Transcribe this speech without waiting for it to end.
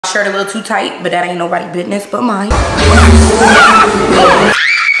shirt a little too tight, but that ain't nobody's business but mine.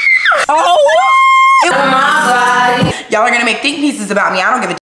 Oh my God. Y'all are gonna make think pieces about me. I don't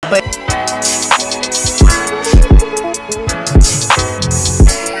give a but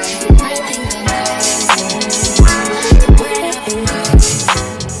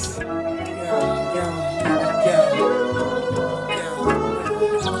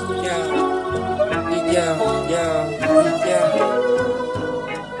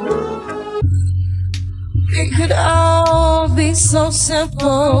it could all be so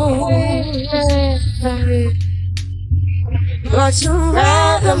simple, but you'd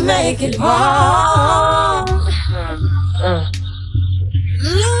rather make it hard.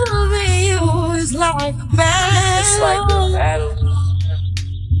 Loving you is like a battle,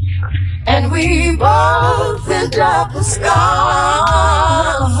 and we both end up with scars.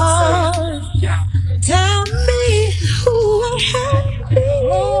 Tell me who I have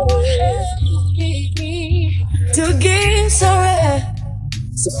to give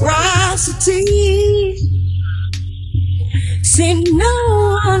reciprocity. See, no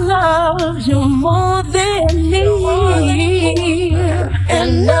one loves you more than me,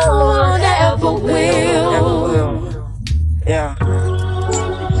 and no one ever will. Yeah.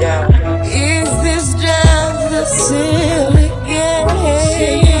 Is this just a silly game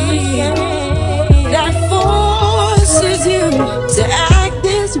that forces you to act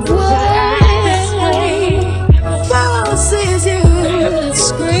this way? Forces you to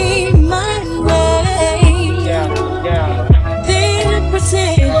scream my name. Then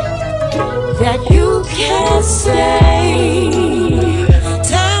pretend that you can't say.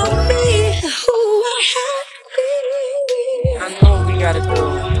 Tell me who I have to be. I know we gotta do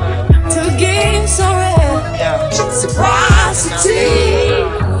to give some reciprocity.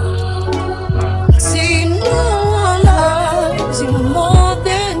 See, no one loves you more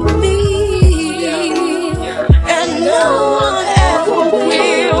than me, and no one ever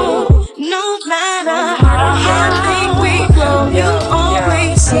will. No matter how high we go, you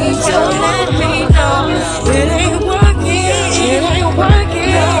always seem to let me know it ain't working, it ain't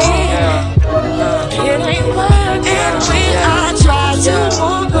working, it ain't working. And when I try to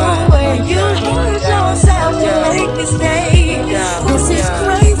walk away, you hurt yourself to make me stay. This is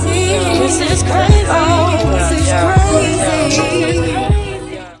crazy, this is crazy, oh, this is crazy.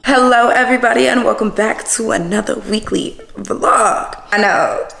 hello everybody, and welcome back to another weekly vlog. I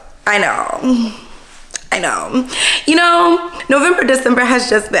know. You know, November, December has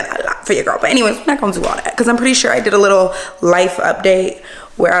just been a lot for your girl. But anyways, we're not gonna do all that because I'm pretty sure I did a little life update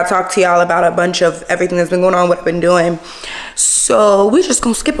where I talked to y'all about a bunch of everything that's been going on, what I've been doing. So we're just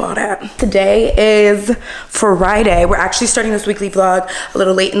gonna skip all that. Today is Friday. We're actually starting this weekly vlog a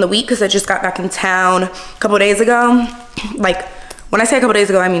little late in the week because I just got back in town a couple days ago. Like, when I say a couple days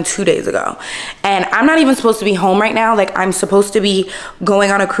ago, I mean 2 days ago. And I'm not even supposed to be home right now. Like, I'm supposed to be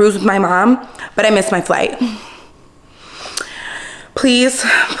going on a cruise with my mom, but I missed my flight. Please.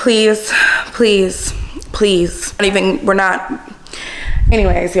 We're not.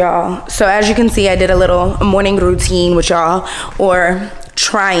 Anyways, y'all. So as you can see, I did a little morning routine with y'all, or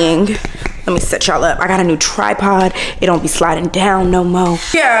trying. Let me set y'all up. I got a new tripod. It don't be sliding down no more.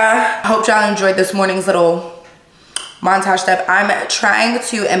 Yeah, hope y'all enjoyed this morning's little montage stuff. I'm trying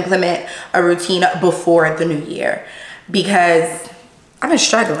to implement a routine before the new year because I've been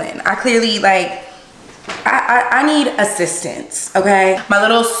struggling. I clearly, like, I need assistance, okay? My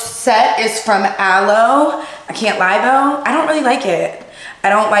little set is from Aloe. I can't lie though, I don't really like it. I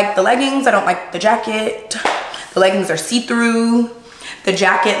don't like the leggings, I don't like the jacket. The leggings are see-through. The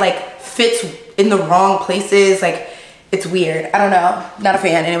jacket like fits in the wrong places. Like, it's weird. I don't know, not a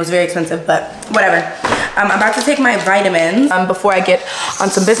fan, and it was very expensive, but whatever. I'm about to take my vitamins before I get on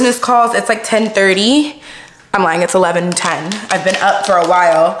some business calls. It's like 10:30. I'm lying, it's 11:10. I've been up for a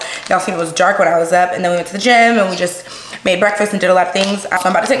while. Y'all seen it was dark when I was up, and then we went to the gym and we just made breakfast and did a lot of things. So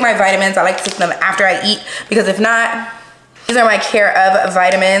I'm about to take my vitamins. I like to take them after I eat because if not, these are my Care of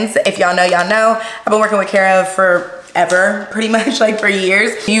vitamins. If y'all know, y'all know. I've been working with Care of forever, pretty much, like for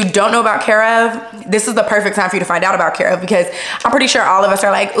years. If you don't know about Care of, this is the perfect time for you to find out about Care of because I'm pretty sure all of us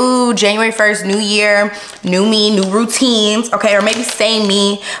are like, ooh, January 1st, new year, new me, new routines, okay? Or maybe same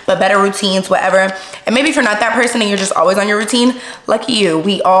me, but better routines, whatever. And maybe if you're not that person and you're just always on your routine, lucky you,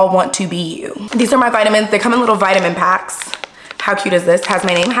 we all want to be you. These are my vitamins. They come in little vitamin packs. How cute is this? Has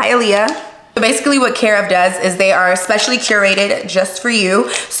my name. Hi, Aaliyah. So basically what Care of does is they are specially curated just for you.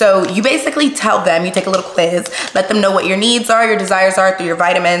 So you basically tell them, you take a little quiz, let them know what your needs are, your desires are through your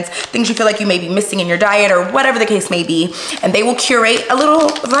vitamins, things you feel like you may be missing in your diet or whatever the case may be. And they will curate a little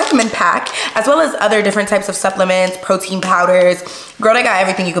vitamin pack as well as other different types of supplements, protein powders. Girl, they got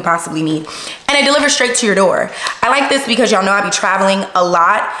everything you could possibly need. And it delivers straight to your door. I like this because y'all know I be traveling a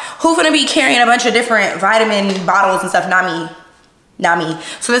lot. Who finna be carrying a bunch of different vitamin bottles and stuff? Not me. Not me.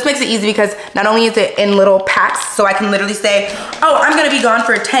 So this makes it easy because not only is it in little packs, so I can literally say, oh, I'm gonna be gone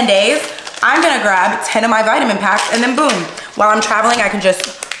for 10 days. I'm gonna grab 10 of my vitamin packs and then boom. While I'm traveling, I can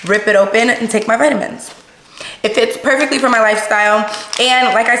just rip it open and take my vitamins. It fits perfectly for my lifestyle.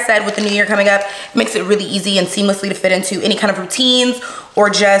 And like I said, with the new year coming up, it makes it really easy and seamlessly to fit into any kind of routines or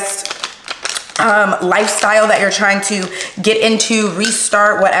just lifestyle that you're trying to get into,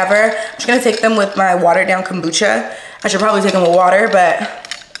 restart, whatever. I'm just gonna take them with my watered down kombucha. I should probably take them with water, but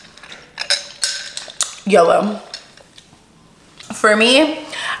YOLO. For me,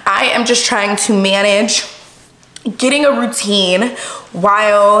 I am just trying to manage getting a routine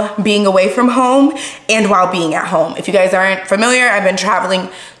while being away from home and while being at home. If you guys aren't familiar, I've been traveling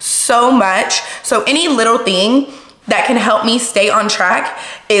so much. So any little thing that can help me stay on track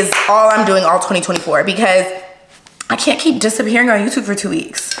is all I'm doing all 2024 because I can't keep disappearing on YouTube for 2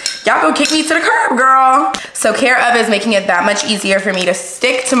 weeks. Y'all go kick me to the curb, girl. So Care of is making it that much easier for me to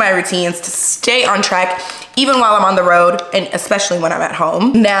stick to my routines, to stay on track, even while I'm on the road, and especially when I'm at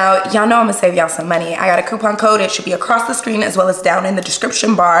home. Now, y'all know I'm gonna save y'all some money. I got a coupon code. It should be across the screen as well as down in the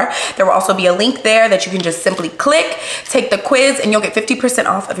description bar. There will also be a link there that you can just simply click, take the quiz, and you'll get 50%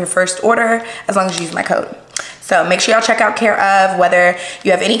 off of your first order as long as you use my code. So make sure y'all check out Care of, whether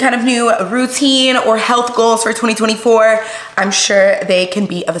you have any kind of new routine or health goals for 2024, I'm sure they can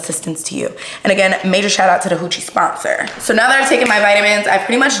be of assistance to you. And again, major shout out to the Hoochie sponsor. So now that I've taken my vitamins, I've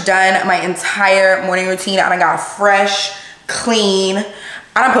pretty much done my entire morning routine. I done got fresh, clean.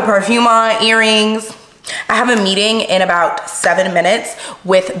 I done put perfume on, earrings. I have a meeting in about 7 minutes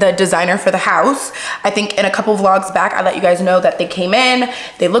with the designer for the house. I think in a couple vlogs back, I let you guys know that they came in,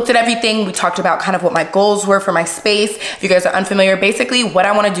 they looked at everything. We talked about kind of what my goals were for my space. If you guys are unfamiliar, basically what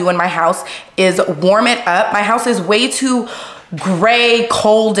I want to do in my house is warm it up. My house is way too gray,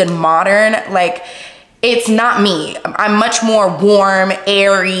 cold, and modern. Like, it's not me. I'm much more warm,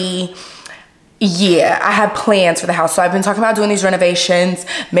 airy. Yeah, I have plans for the house. So I've been talking about doing these renovations.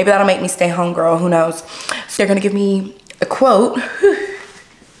 Maybe that'll make me stay home, girl. Who knows? So they're gonna give me a quote.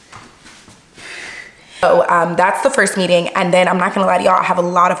 So that's the first meeting. And then I'm not gonna lie to y'all, I have a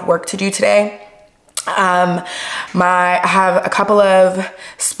lot of work to do today. I have a couple of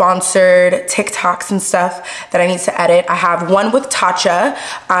sponsored TikToks and stuff that I need to edit. I have one with Tatcha.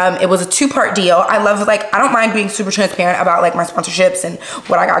 It was a 2-part deal. I love, like, I don't mind being super transparent about like my sponsorships and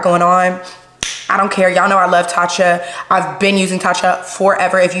what I got going on. I don't care. Y'all know I love Tatcha. I've been using Tatcha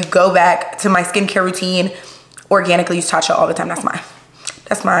forever. If you go back to my skincare routine, organically use Tatcha all the time. That's my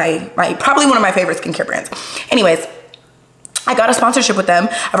probably one of my favorite skincare brands. Anyways, I got a sponsorship with them.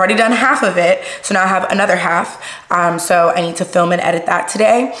 I've already done half of it, so now I have another half. So I need to film and edit that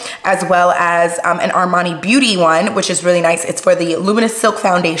today, as well as an Armani Beauty one, which is really nice. It's for the Luminous Silk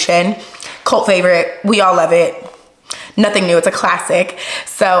Foundation. Cult favorite. We all love it. Nothing new, it's a classic.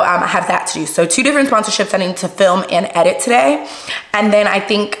 So I have that to do. So 2 different sponsorships I need to film and edit today. And then I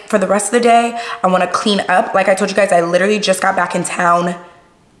think for the rest of the day, I wanna clean up. Like I told you guys, I literally just got back in town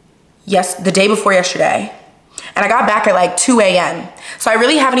the day before yesterday. And I got back at like 2 a.m. So I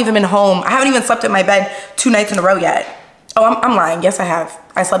really haven't even been home. I haven't even slept in my bed 2 nights in a row yet. Oh, I'm lying, yes I have.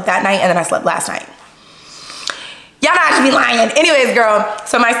 I slept that night and then I slept last night. Y'all know I should be lying. Anyways, girl,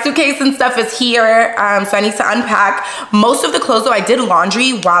 so my suitcase and stuff is here. So I need to unpack. Most of the clothes though, I did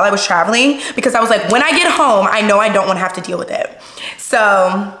laundry while I was traveling because I was like, when I get home, I know I don't want to have to deal with it. So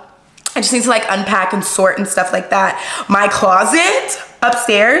I just need to like unpack and sort and stuff like that. My closet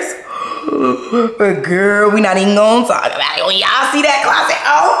upstairs, girl, we not even gonna talk about it. When y'all see that closet,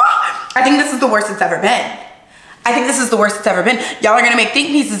 oh, I think this is the worst it's ever been. I think this is the worst it's ever been. Y'all are gonna make think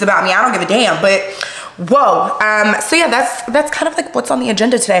pieces about me. I don't give a damn, but whoa. So yeah, that's kind of like what's on the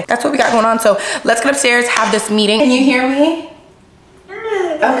agenda today. That's what we got going on. So let's get upstairs, have this meeting. Can you hear me?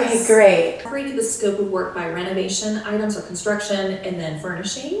 Yes. Okay, great. I separated the scope of work by renovation items or construction and then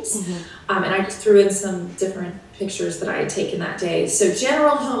furnishings. And I just threw in some different pictures that I had taken that day. So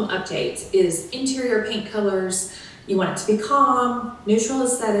general home updates is interior paint colors. You want it to be calm, neutral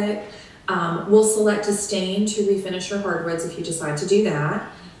aesthetic. We'll select a stain to refinish your hardwoods if you decide to do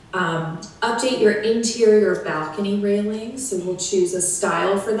that. Update your interior balcony railings. So we'll choose a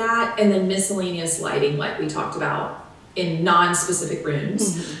style for that, and then miscellaneous lighting like we talked about in non-specific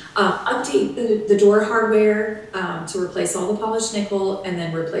rooms. Update the door hardware to replace all the polished nickel, and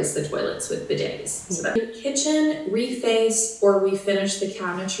then replace the toilets with bidets. So that kitchen, reface or refinish the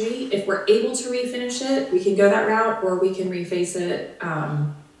cabinetry. If we're able to refinish it, we can go that route, or we can reface it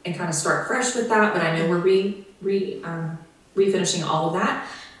and kind of start fresh with that. But I know we're refinishing all of that.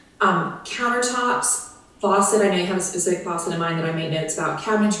 Countertops, faucet, I know you have a specific faucet in mind that I made notes about,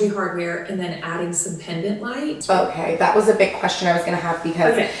 cabinetry hardware, and then adding some pendant lights. Okay, that was a big question I was gonna have,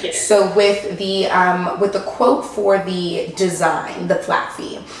 because so with the quote for the design, the flat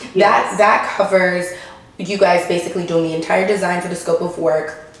fee, that covers you guys basically doing the entire design for the scope of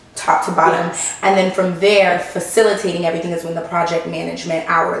work, top to bottom, and then from there facilitating everything is when the project management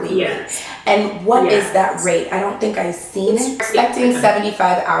hourly rate. And what is that rate? I don't think I've seen it. Expecting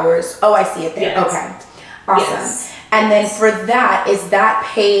 75 hours. Oh, I see it there. Okay. Awesome. And then for that, is that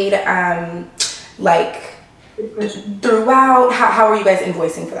paid like throughout? How are you guys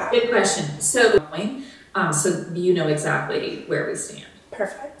invoicing for that? Good question. So you know exactly where we stand.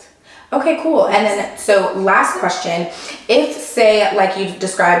 Perfect. Okay, cool. And then, so last question, if say, like you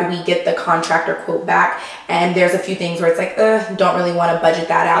described, we get the contractor quote back and there's a few things where it's like, don't really want to budget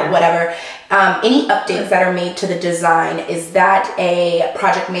that out, whatever. Any updates that are made to the design, is that a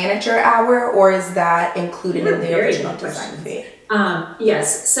project manager hour, or is that included in the original design fee?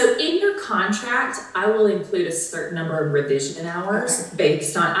 Yes. So in your contract, I will include a certain number of revision hours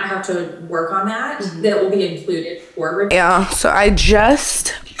based on, I have to work on that, that will be included for revision. Yeah, so I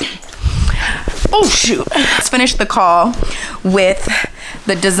just, oh shoot, let's finish the call with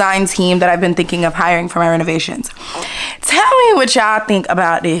the design team that I've been thinking of hiring for my renovations. Tell me what y'all think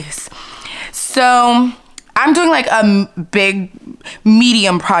about this. So I'm doing like a big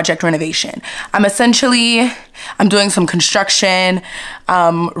medium project renovation. I'm doing some construction,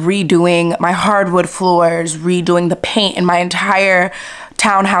 redoing my hardwood floors, redoing the paint in my entire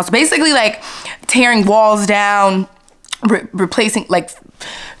townhouse, basically like tearing walls down, replacing, like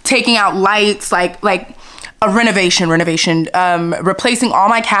taking out lights, like a renovation, replacing all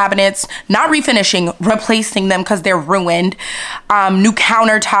my cabinets, not refinishing, replacing them because they're ruined, new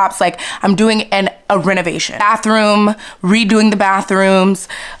countertops, like I'm doing a renovation. Bathroom, redoing the bathrooms,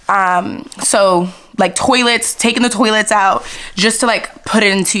 so like toilets, taking the toilets out, just to like put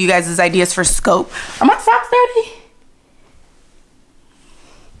it into you guys' ideas for scope. Are my socks dirty?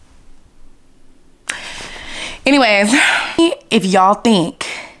 Anyways, if y'all think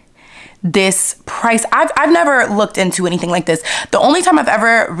this price, I've never looked into anything like this. The only time I've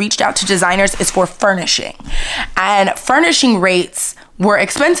ever reached out to designers is for furnishing, and furnishing rates were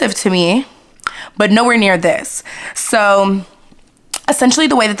expensive to me, but nowhere near this. So essentially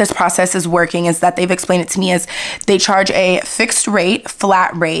the way that this process is working is that they've explained it to me as they charge a fixed rate,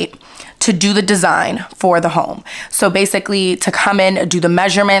 flat rate, to do the design for the home. So basically to come in, do the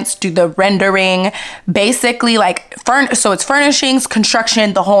measurements, do the rendering, basically like, so it's furnishings,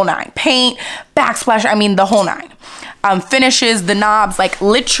 construction, the whole nine. Paint, backsplash, I mean the whole nine. Finishes, the knobs, like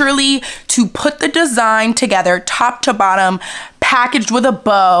literally to put the design together, top to bottom, packaged with a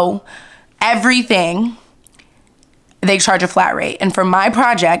bow, everything. They charge a flat rate. And for my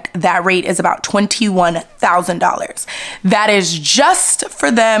project, that rate is about $21,000. That is just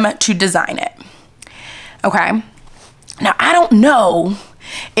for them to design it. Okay. Now, I don't know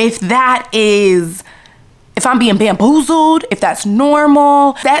if that is, if I'm being bamboozled, if that's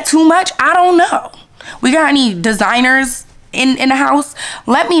normal, that too much, I don't know. We got any designers in the house?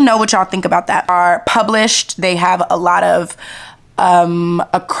 Let me know what y'all think about that. Are published, they have a lot of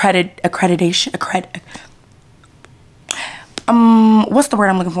accreditation, what's the word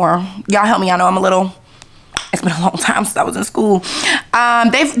I'm looking for? Y'all help me. I know I'm a little, it's been a long time since I was in school.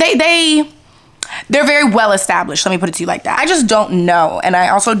 They're very well established. Let me put it to you like that. I just don't know. And I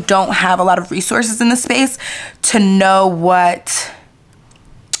also don't have a lot of resources in the space to know what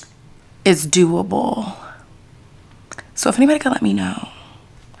is doable. So if anybody could let me know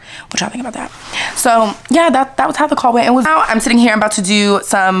what y'all think about that. So yeah, that was how the call went. And now I'm sitting here, I'm about to do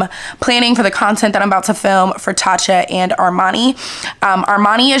some planning for the content that I'm about to film for Tasha and Armani.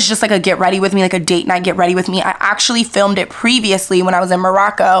 Armani is just like a get ready with me, like a date night get ready with me. I actually filmed it previously when I was in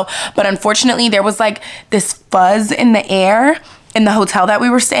Morocco, but unfortunately there was like this fuzz in the air in the hotel that we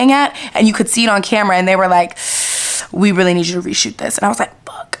were staying at, and you could see it on camera, and they were like, we really need you to reshoot this. And I was like,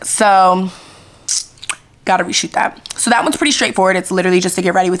 fuck. So gotta reshoot that. So that one's pretty straightforward. It's literally just to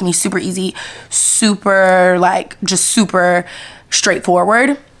get ready with me, super easy, super like just super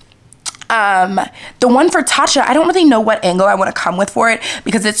straightforward. The one for Tatcha, I don't really know what angle I want to come with for it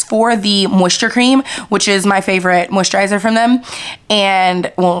because it's for the moisture cream, which is my favorite moisturizer from them.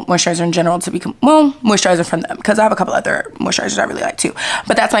 And, well, moisturizer in general moisturizer from them because I have a couple other moisturizers I really like too.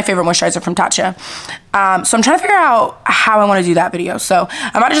 But that's my favorite moisturizer from Tatcha. So I'm trying to figure out how I want to do that video. So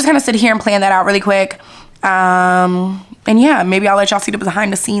I'm about to just kind of sit here and plan that out really quick. And yeah, maybe I'll let y'all see the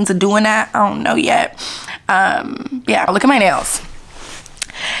behind the scenes of doing that. I don't know yet. Yeah, look at my nails.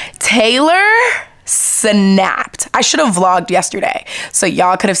 Taylor snapped. I should have vlogged yesterday so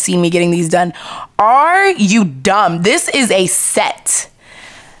y'all could have seen me getting these done. Are you dumb? This is a set.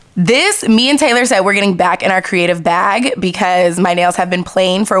 This, me and Taylor said we're getting back in our creative bag because my nails have been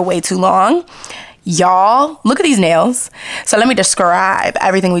plain for way too long. Y'all, look at these nails. So let me describe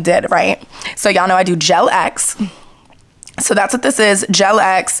everything we did, right? So y'all know I do Gel X. So that's what this is, Gel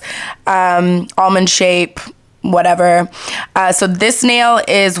X, almond shape, whatever. So this nail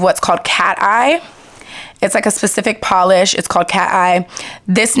is what's called cat eye. It's like a specific polish. It's called cat eye.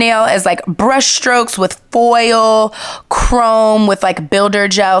 This nail is like brush strokes with foil, chrome with like builder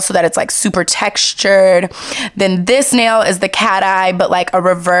gel so that it's like super textured. Then this nail is the cat eye, but like a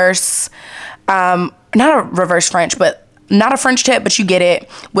reverse, not a reverse French, but not a French tip, but you get it,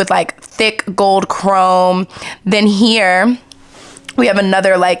 with like thick gold chrome. Then here we have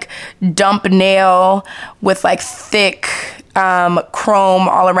another like dump nail with like thick chrome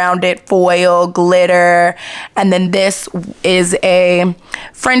all around it, foil, glitter. And then this is a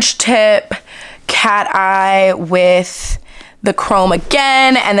French tip cat eye with the chrome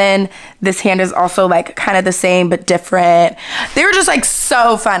again. And then this hand is also like kind of the same but different. They were just like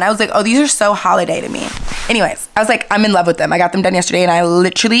so fun. I was like, oh, these are so holiday to me. Anyways, I was like, I'm in love with them. I got them done yesterday and I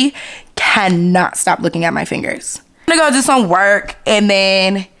literally cannot stop looking at my fingers. I'm gonna go do some work and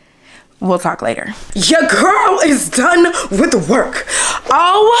then we'll talk later. Your girl is done with work.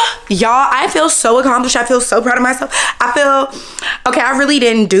 Oh, y'all, I feel so accomplished. I feel so proud of myself. I feel, okay, I really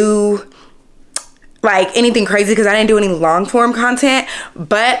didn't do like anything crazy because I didn't do any long form content,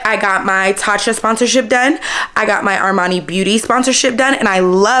 but I got my Tatcha sponsorship done. I got my Armani Beauty sponsorship done and I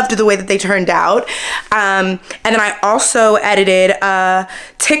loved the way that they turned out. And then I also edited a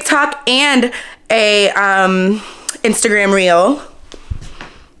TikTok and a Instagram reel.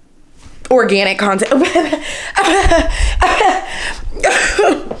 Organic content.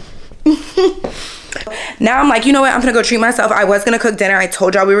 Now I'm like, you know what? I'm gonna go treat myself. I was gonna cook dinner. I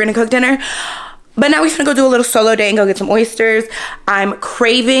told y'all we were gonna cook dinner. But now we're gonna go do a little solo day and go get some oysters. I'm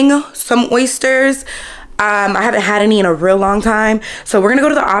craving some oysters. I haven't had any in a real long time. So we're gonna go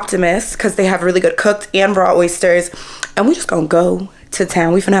to the Optimist because they have really good cooked and raw oysters. And we just gonna go to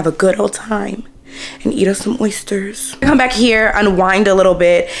town. We finna have a good old time and eat us some oysters. Come back here, unwind a little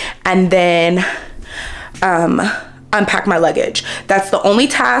bit, and then unpack my luggage. That's the only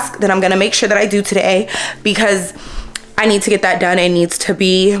task that I'm gonna make sure that I do today because I need to get that done. It needs to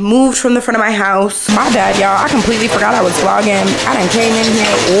be moved from the front of my house. My bad, y'all. I completely forgot I was vlogging. I done came in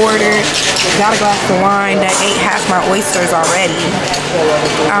here, ordered, got a glass of wine that ate half my oysters already.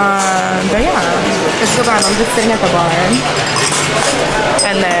 But yeah, it's so bad. I'm just sitting at the bar.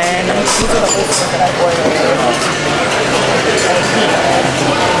 And then these are the oysters that I ordered.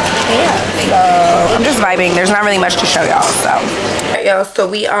 Yeah, so I'm just vibing. There's not really much to show y'all, so. Alright, y'all, so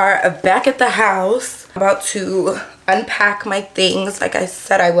we are back at the house. About to unpack my things like I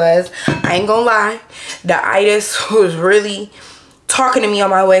said I was. I ain't gonna lie, the itis was really talking to me on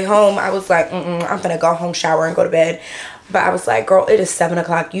my way home. I was like, I'm gonna go home, shower, and go to bed. But I was like, girl, it is 7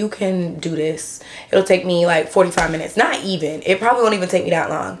 o'clock. You can do this. It'll take me like 45 minutes. Not even. It probably won't even take me that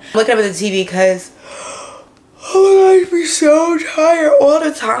long. I'm looking up at the TV because, oh my God, I'd be so tired all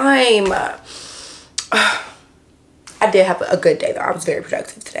the time. I did have a good day though. I was very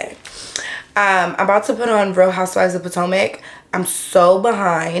productive today. I'm about to put on Real Housewives of Potomac. I'm so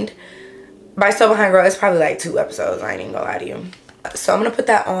behind. By so behind, girl, it's probably like 2 episodes. I ain't even gonna lie to you. So I'm gonna put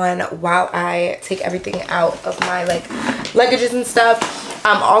that on while I take everything out of my like luggages and stuff.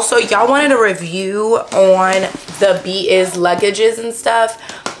 Also, y'all wanted a review on the Be.Is luggages and stuff.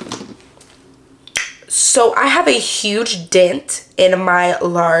 So I have a huge dent in my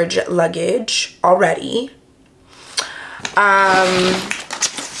large luggage already.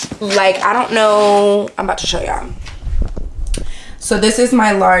 Like, I don't know. I'm about to show y'all. So this is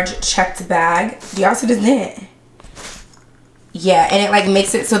my large checked bag. Do y'all see this dent? Yeah, and it like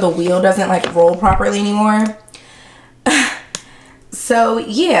makes it so the wheel doesn't like roll properly anymore. So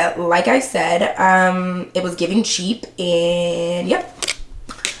yeah, like I said, it was giving cheap, and yep.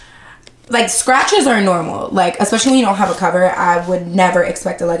 Like, scratches are normal. Like, especially when you don't have a cover, I would never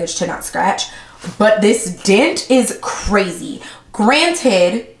expect a luggage to not scratch. But this dent is crazy.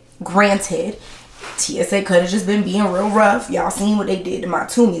 Granted, Granted, TSA could have just been being real rough. Y'all seen what they did to my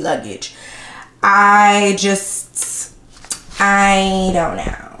Toomey luggage. I don't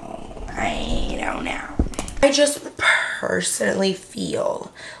know. I just personally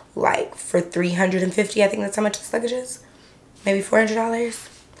feel like for $350, I think that's how much this luggage is. Maybe $400.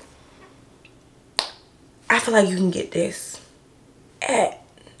 I feel like you can get this at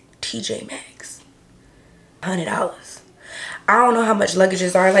TJ Maxx. $100. I don't know how much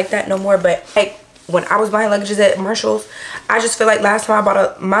luggages are like that no more, but like when I was buying luggages at Marshall's, I just feel like last time I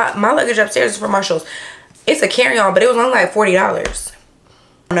bought my luggage upstairs is from Marshall's. It's a carry-on, but it was only like $40.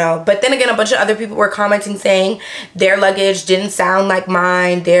 No, but then again, a bunch of other people were commenting saying their luggage didn't sound like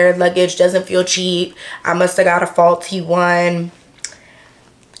mine. Their luggage doesn't feel cheap. I must have got a faulty one.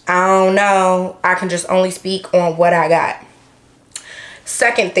 I don't know. I can just only speak on what I got.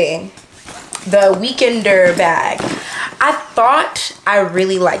 Second thing, the Weekender bag. I thought I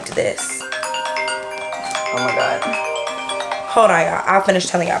really liked this. Oh my God. Hold on, y'all. I'll finish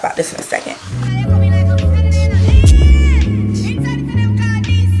telling y'all about this in a second.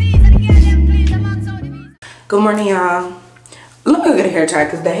 Good morning, y'all. Let me go get a hair tie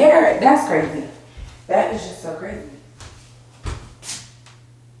because the hair, that's crazy. That is just so crazy.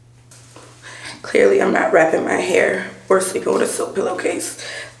 Clearly, I'm not wrapping my hair or sleeping with a silk pillowcase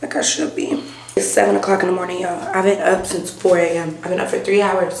like I should be. It's 7 o'clock in the morning, y'all. I've been up since 4 a.m. I've been up for 3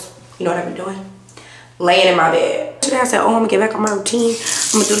 hours. You know what I've been doing? Laying in my bed. Today I said, oh, I'm gonna get back on my routine.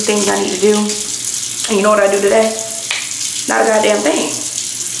 I'm gonna do the things I need to do. And you know what I do today? Not a goddamn thing.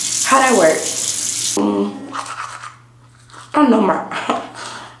 How that work? I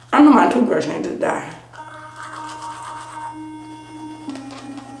know my toothbrush needs to die.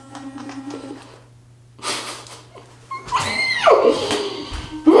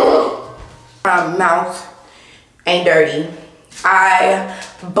 My mouth ain't dirty. I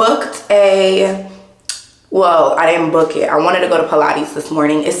booked well, I didn't book it. I wanted to go to Pilates this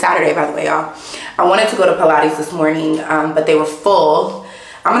morning. It's Saturday, by the way, y'all. I wanted to go to Pilates this morning, but they were full.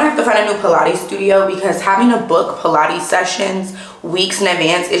 I'm gonna have to find a new Pilates studio because having to book Pilates sessions weeks in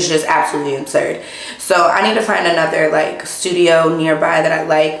advance is just absolutely absurd. So I need to find another like studio nearby that I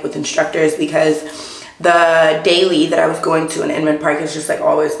like with instructors because the daily that I was going to in Inman Park is just like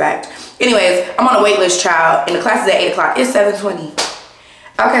always packed. Anyways, I'm on a wait list, child, and the class is at 8 o'clock. It's 7:20.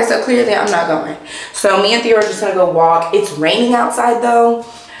 Okay, so clearly I'm not going. So me and Theo are just gonna go walk. It's raining outside though,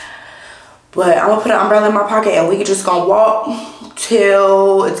 but I'm gonna put an umbrella in my pocket and we just gonna walk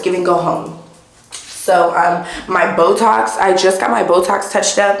till it's giving go home. So my Botox, I just got my Botox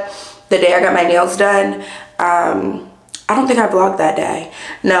touched up the day I got my nails done. I don't think I vlogged that day.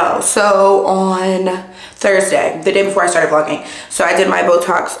 No, so on Thursday, the day before I started vlogging. So I did my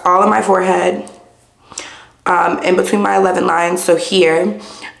Botox all on my forehead, in between my 11 lines. So here,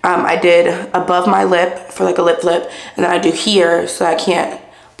 I did above my lip for like a lip flip. And then I do here so I can't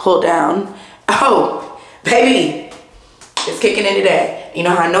pull down. Oh, baby, it's kicking in today. You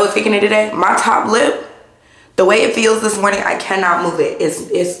know how I know it's kicking in today? My top lip, the way it feels this morning, I cannot move it.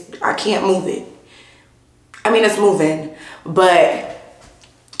 I can't move it. I mean, it's moving, but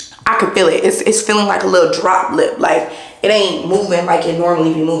I can feel it. It's feeling like a little drop lip. Like it ain't moving like it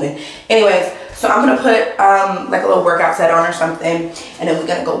normally be moving. Anyways, so I'm gonna put like a little workout set on or something, and then we're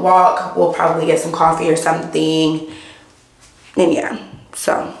gonna go walk. We'll probably get some coffee or something. And yeah,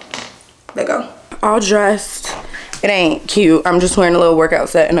 so there go. All dressed. It ain't cute. I'm just wearing a little workout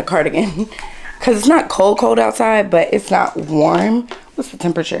set and a cardigan because it's not cold outside, but it's not warm. What's the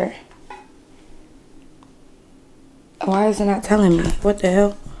temperature? Why is it not telling me? What the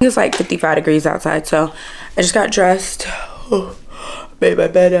hell? It's like 55 degrees outside, so I just got dressed. Oh, made my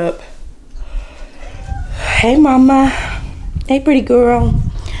bed up. Hey, mama. Hey, pretty girl.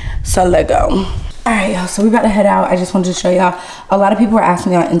 So let go. All right, y'all, so we about to head out. I just wanted to show y'all. A lot of people were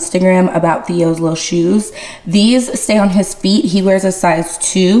asking me on Instagram about Theo's little shoes. These stay on his feet. He wears a size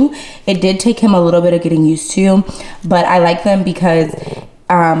 2. It did take him a little bit of getting used to, but I like them because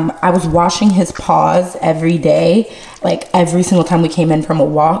I was washing his paws every day, like every single time we came in from a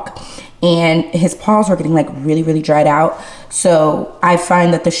walk, and his paws were getting like really dried out. So I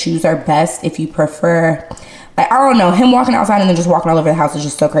find that the shoes are best if you prefer, like, I don't know, him walking outside and then just walking all over the house is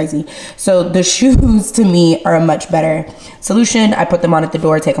just so crazy. So the shoes to me are a much better solution. I put them on at the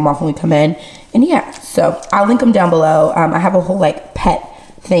door, take them off when we come in, and yeah, so I'll link them down below. I have a whole like pet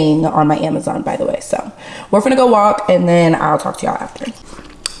thing on my Amazon, by the way. So we're gonna go walk and then I'll talk to y'all after.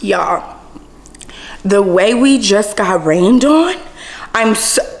 Y'all, the way we just got rained on,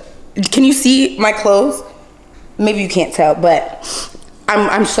 can you see my clothes? Maybe you can't tell, but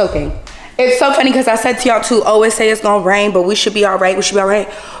I'm soaking. It's so funny because I said to y'all too, always say it's gonna rain, but we should be all right. We should be all right.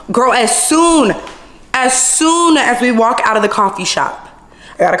 Girl, as soon as we walk out of the coffee shop,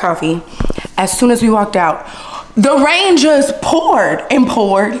 I got a coffee. As soon as we walked out, the rain just poured and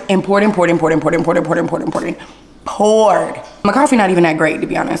poured and poured and poured and poured and poured and poured and poured and poured and poured and poured. My coffee not even that great, to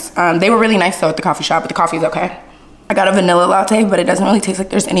be honest. They were really nice though at the coffee shop, but the coffee is okay. I got a vanilla latte, but it doesn't really taste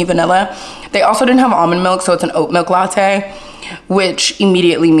like there's any vanilla. They also didn't have almond milk, so it's an oat milk latte, which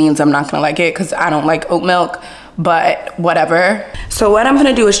immediately means I'm not gonna like it because I don't like oat milk, but whatever. So what I'm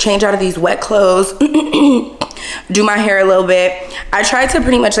gonna do is change out of these wet clothes, do my hair a little bit. I try to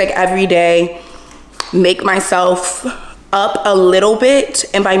pretty much like every day make myself up a little bit,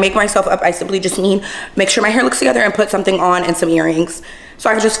 and by make myself up, I simply just mean make sure my hair looks together and put something on and some earrings so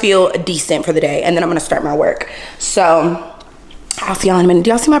I can just feel decent for the day, and then I'm gonna start my work. So I'll see y'all in a minute.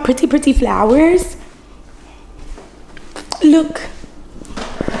 Do y'all see my pretty, pretty flowers? Look.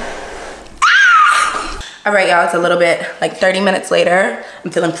 All right, y'all, it's a little bit like 30 minutes later.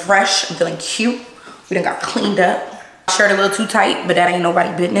 I'm feeling fresh, I'm feeling cute. We done got cleaned up. Shirt a little too tight, but that ain't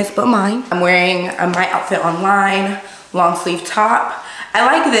nobody business but mine. I'm wearing my outfit online, long sleeve top. I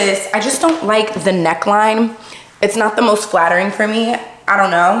like this, I just don't like the neckline. It's not the most flattering for me. I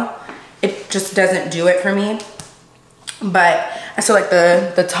don't know, it just doesn't do it for me. But I still like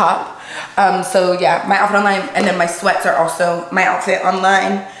the top. So yeah, my outfit online, and then my sweats are also my outfit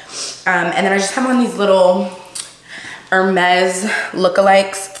online. And then I just have on these little Hermes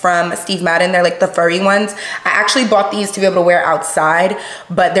lookalikes from Steve Madden. They're like the furry ones. I actually bought these to be able to wear outside,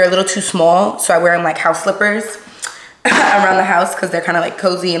 but they're a little too small, so I wear them like house slippers around the house because they're kind of like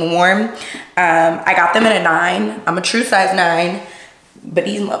cozy and warm. I got them in a 9. I'm a true size 9, but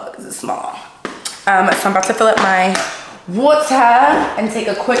these motherfuckers are small. So I'm about to fill up my water and take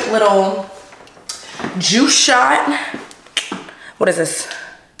a quick little juice shot. What is this?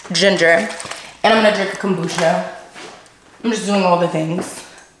 Ginger. And I'm gonna drink a kombucha. I'm just doing all the things.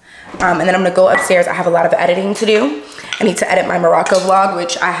 And then I'm gonna go upstairs. I have a lot of editing to do. I need to edit my Morocco vlog,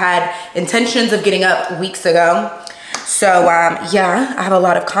 which I had intentions of getting up weeks ago. So yeah, I have a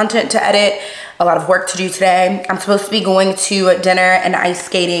lot of content to edit, a lot of work to do today. I'm supposed to be going to dinner and ice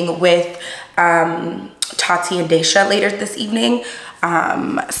skating with Tati and Daisha later this evening.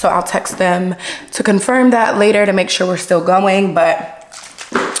 So I'll text them to confirm that later to make sure we're still going, but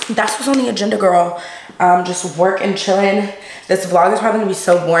that's what's on the agenda, girl. Just work and chilling. This vlog is probably gonna be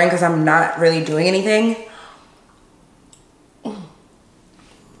so boring because I'm not really doing anything.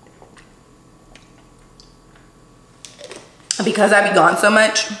 Because I be gone so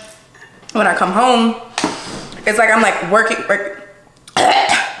much, when I come home, it's like I'm like working.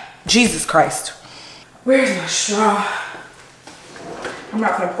 Jesus Christ. Where's my straw? I'm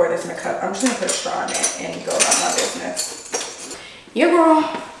not gonna pour this in a cup. I'm just gonna put a straw in it and go about my business. Yeah,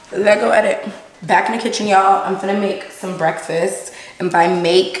 girl, let go edit. Back in the kitchen, y'all. I'm gonna make some breakfast. And by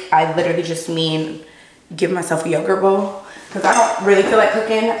make, I literally just mean give myself a yogurt bowl. Because I don't really feel like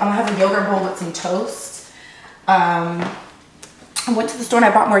cooking. I'm gonna have a yogurt bowl with some toast. I went to the store and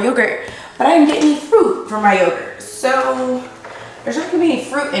I bought more yogurt, but I didn't get any fruit for my yogurt. So there's not gonna be any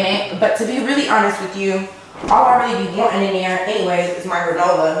fruit in it, but to be really honest with you, all I really be wanting in there anyways is my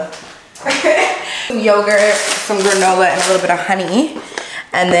granola. Some yogurt, some granola, and a little bit of honey.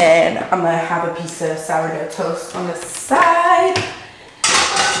 And then I'm gonna have a piece of sourdough toast on the side.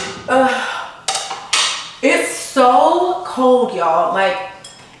 It's so cold, y'all. Like,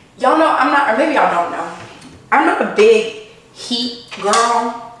 y'all know I'm not, or maybe y'all don't know, I'm not a big heat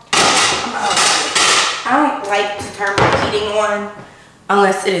girl. I don't like to turn my heating on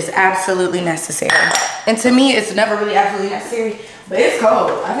unless it is absolutely necessary. And to me, it's never really absolutely necessary, but it's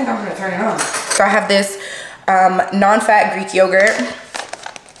cold. I think I'm gonna turn it on. So I have this non-fat Greek yogurt.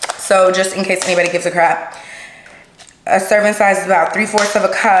 So just in case anybody gives a crap, a serving size is about 3/4 of a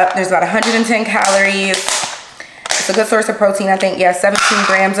cup. There's about 110 calories. It's a good source of protein, I think. Yeah, 17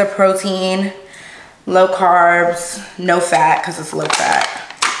 grams of protein. Low carbs, no fat, because it's low fat.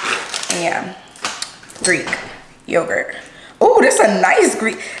 And yeah, Greek yogurt. Oh, this is a nice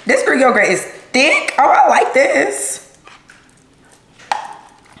Greek. This Greek yogurt is thick. Oh, I like this.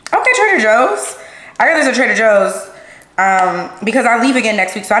 Okay, Trader Joe's. I got this at Trader Joe's because I leave again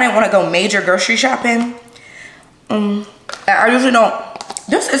next week, so I didn't want to go major grocery shopping. I usually don't.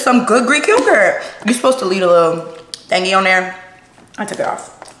 This is some good Greek yogurt. You're supposed to leave a little thingy on there. I took it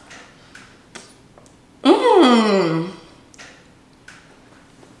off.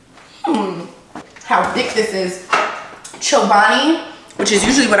 How thick this is. Chobani, which is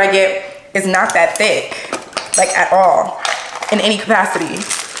usually what I get, is not that thick, like at all, in any capacity.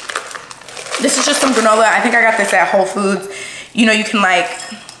 This is just some granola. I think I got this at Whole Foods. You know, you can like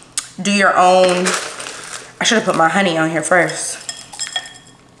do your own. I should have put my honey on here first.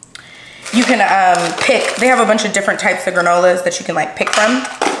 You can pick, they have a bunch of different types of granolas that you can like pick from.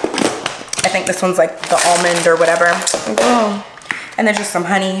 I think this one's like the almond or whatever. Oh. And then just some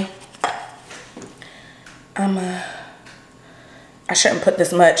honey. I shouldn't put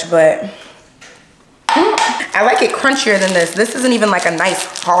this much, but I like it crunchier than this. This isn't even like a nice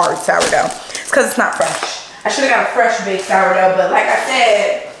hard sourdough. It's because it's not fresh. I should have got a fresh baked sourdough, but like I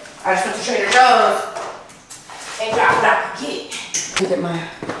said, I just went to Trader Joe's and got what I could get. Get my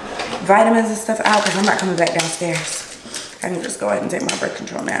vitamins and stuff out because I'm not coming back downstairs. I can just go ahead and take my birth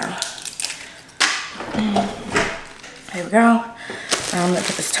control now. There we go. I'm gonna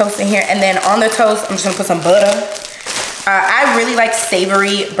put this toast in here, and then on the toast, I'm just gonna put some butter. I really like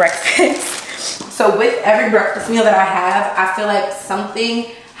savory breakfast. So with every breakfast meal that I have, I feel like something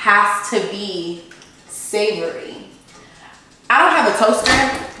has to be savory. I don't have a toaster.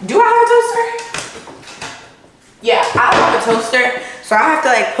 Do I have a toaster? Yeah, I don't have a toaster. So I have to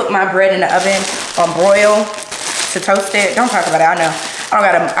like put my bread in the oven on broil to toast it. Don't talk about it, I know.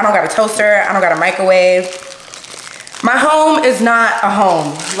 I don't got a toaster, I don't got a microwave. My home is not a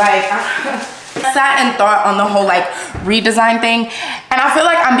home. Like, I sat and thought on the whole like redesign thing, and I feel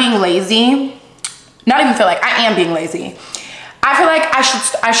like I'm being lazy. Not even feel like, I am being lazy. I feel like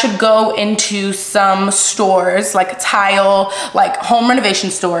I should go into some stores, like tile, like home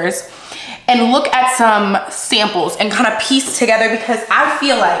renovation stores, and look at some samples and kind of piece together, because I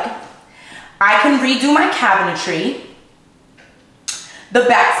feel like I can redo my cabinetry, the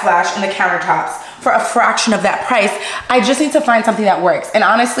backsplash, and the countertops for a fraction of that price. I just need to find something that works. And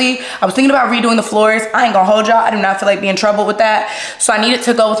honestly, I was thinking about redoing the floors. I ain't gonna hold y'all. I do not feel like being in trouble with that. So I needed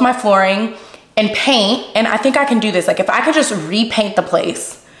to go with my flooring and paint, and I think I can do this. Like if I could just repaint the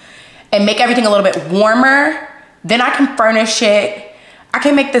place and make everything a little bit warmer, then I can furnish it. I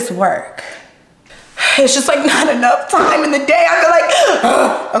can make this work. It's just like not enough time in the day. I feel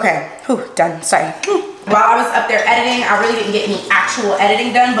like, okay, whew, done, sorry. While I was up there editing, I really didn't get any actual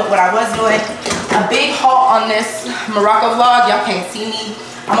editing done, but what I was doing, a big haul on this Morocco vlog. Y'all can't see me.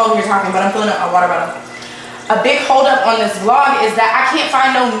 I'm over here talking, but I'm filling up my water bottle. A big hold up on this vlog is that I can't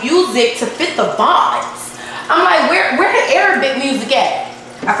find no music to fit the vibes. I'm like, where the Arabic music at?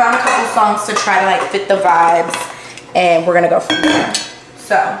 I found a couple songs to try to like fit the vibes, and we're gonna go from there.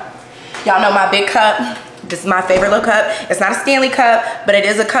 So, y'all know my big cup. This is my favorite little cup. It's not a Stanley cup, but it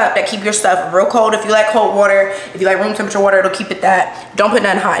is a cup that keep your stuff real cold. If you like cold water, if you like room temperature water, it'll keep it that. Don't put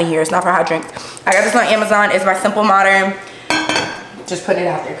nothing hot in here. It's not for hot drinks. I got this on Amazon. It's by Simple Modern. Just put it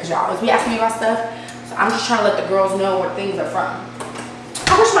out there because y'all always be asking me about stuff. So I'm just trying to let the girls know where things are from.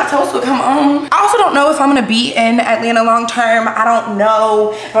 I wish my toast would come on. I also don't know if I'm gonna be in Atlanta long term. I don't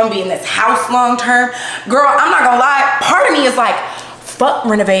know if I'm gonna be in this house long term. Girl, I'm not gonna lie. Part of me is like, fuck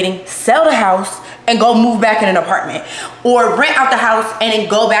renovating, sell the house, and go move back in an apartment, or rent out the house and then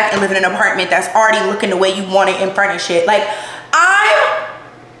go back and live in an apartment that's already looking the way you want it and furnish it. Like, I'm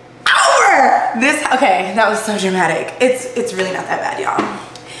over this. Okay, that was so dramatic. It's really not that bad, y'all.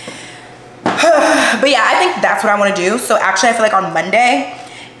 But yeah, I think that's what I want to do. So actually, I feel like on Monday,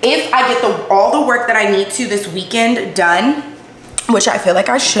 if I get all the work that I need to this weekend done, which I feel like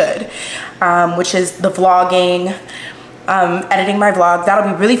I should, which is the vlogging, editing my vlog,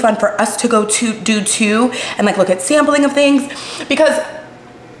 that'll be really fun for us to go to do too, and like look at sampling of things, because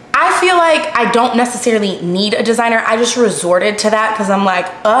I feel like I don't necessarily need a designer. I just resorted to that because I'm like,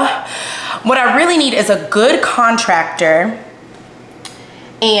 what I really need is a good contractor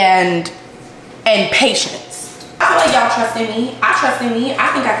and patience. I feel like y'all trust in me. I trust in me. I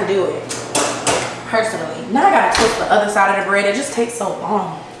think I could do it personally. Now I gotta toast the other side of the bread. It just takes so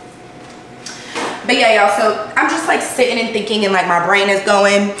long. But yeah, y'all, so I'm just like sitting and thinking, and like my brain is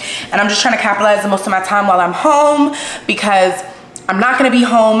going, and I'm just trying to capitalize the most of my time while I'm home, because I'm not gonna be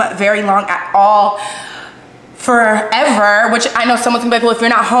home very long at all, forever, which I know someone's gonna be like, well, if you're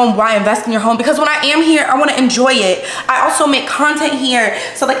not home, why invest in your home? Because when I am here, I wanna enjoy it. I also make content here,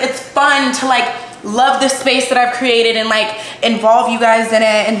 so like it's fun to like love this space that I've created and like involve you guys in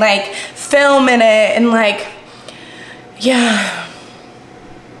it and like film in it and like, yeah,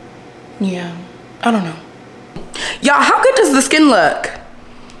 I don't know. Y'all, how good does the skin look?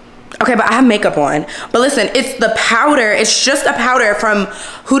 Okay, but I have makeup on. But listen, it's the powder. It's just a powder from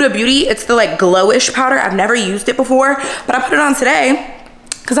Huda Beauty. It's the like glowish powder. I've never used it before, but I put it on today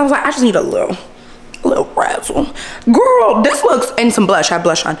because I was like, I just need a little razzle. Girl, this looks, and some blush. I have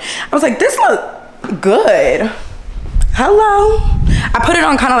blush on. I was like, this look good. Hello. I put it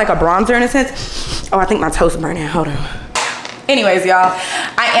on kind of like a bronzer in a sense. Oh, I think my toast burning. Hold on. Anyways, y'all,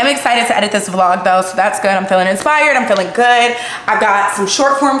 I I am excited to edit this vlog though, so that's good. I'm feeling inspired, I'm feeling good. I've got some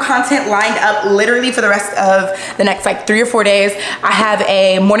short form content lined up literally for the rest of the next like 3 or 4 days. I have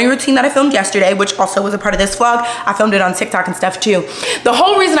a morning routine that I filmed yesterday, which also was a part of this vlog. I filmed it on TikTok and stuff too. The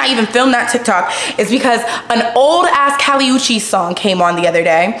whole reason I even filmed that TikTok is because an old ass Kali Uchis song came on the other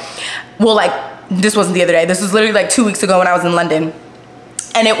day. Well, like, this wasn't the other day. This was literally like 2 weeks ago when I was in London.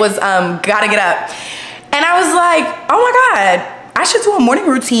 And it was Gotta Get Up. And I was like, oh my God, I should do a morning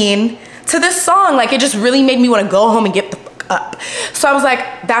routine to this song. Like, it just really made me want to go home and get the fuck up. So I was like,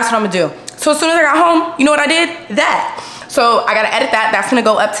 that's what I'm gonna do. So as soon as I got home, you know what I did? That. So I gotta edit that. That's gonna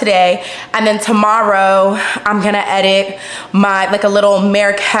go up today. And then tomorrow, I'm gonna edit my, like a little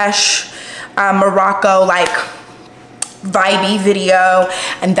Marrakesh, Morocco, like vibey video.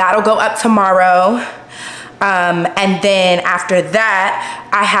 And that'll go up tomorrow. And then after that,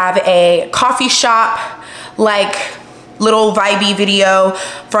 I have a coffee shop, like little vibey video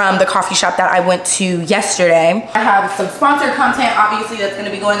from the coffee shop that I went to yesterday. I have some sponsored content, obviously, that's gonna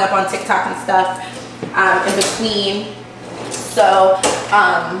be going up on TikTok and stuff in between. So,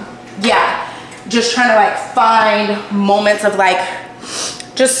 yeah, just trying to like find moments of like,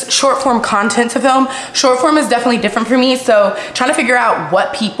 just short form content to film. Short form is definitely different for me, so trying to figure out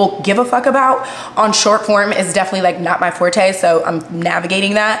what people give a fuck about on short form is definitely like not my forte, so I'm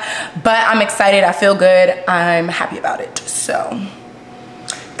navigating that. But I'm excited, I feel good, I'm happy about it. So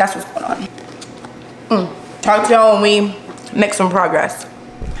that's what's going on. Talk to y'all when we make some progress.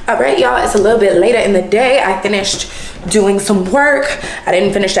 All right, y'all, it's a little bit later in the day. I finished doing some work. I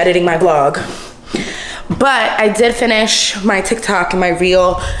didn't finish editing my vlog, but I did finish my TikTok and my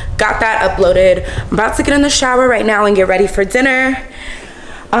reel, got that uploaded. I'm about to get in the shower right now and get ready for dinner.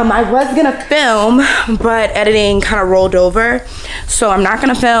 I was gonna film, but editing kind of rolled over. So I'm not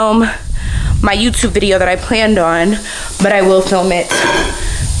gonna film my YouTube video that I planned on, but I will film it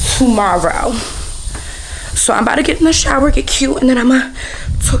tomorrow. So I'm about to get in the shower, get cute, and then I'm gonna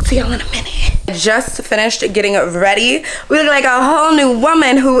talk to y'all in a minute. I just finished getting ready. We look like a whole new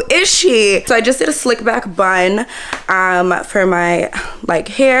woman. Who is she? So I just did a slick back bun for my like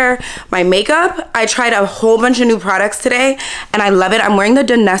hair, my makeup. I tried a whole bunch of new products today and I love it. I'm wearing the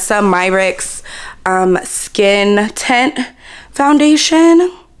Danessa Myrix Skin Tint Foundation.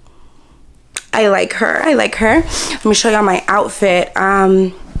 I like her, I like her. Let me show y'all my outfit.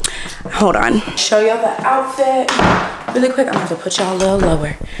 Hold on. Show y'all the outfit really quick. I'm gonna have to put y'all a little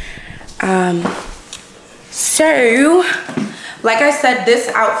lower. So, like I said, this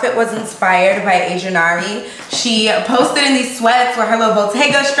outfit was inspired by Asianari. She posted in these sweats with her little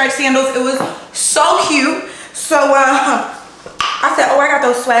Bottega stretch sandals. It was so cute. So, I said, oh, I got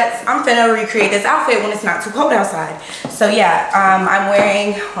those sweats. I'm finna recreate this outfit when it's not too cold outside. So yeah, I'm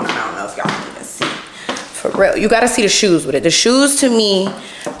wearing, hold on, I don't know if y'all can even see. For real, you gotta see the shoes with it. The shoes to me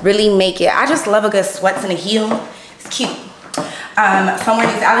really make it. I just love a good sweats and a heel. It's cute. So I'm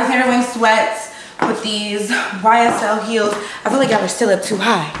wearing these Alexander Wang sweats with these YSL heels. I feel like y'all are still up too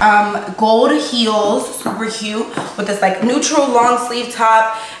high. Gold heels, super cute, with this like neutral long sleeve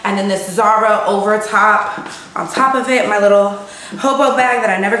top, and then this Zara over top on top of it. My little hobo bag that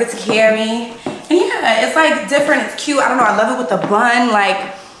I never get to carry. And yeah, it's like different, it's cute. I don't know, I love it with the bun.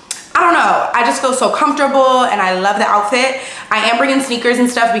 Like, I don't know, I just feel so comfortable and I love the outfit. I am bringing sneakers and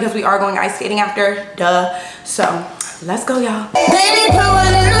stuff because we are going ice skating after, duh. So let's go, y'all. Baby, put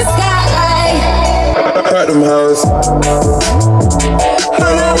one in the sky. Cut them hoes. Hold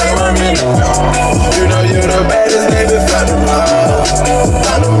on, wait 1 minute. You know you the baddest, baby. Cut them hoes.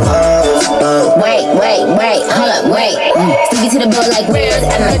 Cut them hoes. Wait, hold up, wait. Stick it to the boat like where's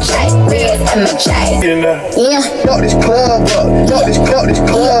MJ? Yeah. Fuck this club up. Fuck this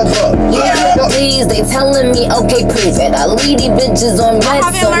club up. Yeah, please, they telling me, okay, prove it. I leave these bitches on red,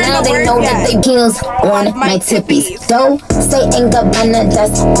 so now they know that they kills on my tippies. Don't say ain't Gabbana,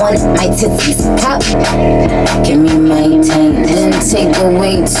 that's on my titties. Pop, give me my 10, then take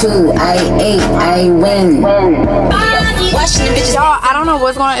away 2. I 8, I win. Y'all, I don't know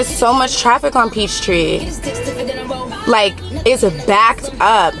what's going on. It's so much traffic on Peachtree. Like, it's backed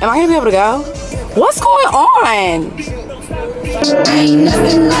up. Am I gonna be able to go? What's going on? I ain't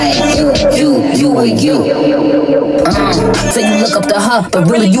nothing like you or you. So you look up to her, but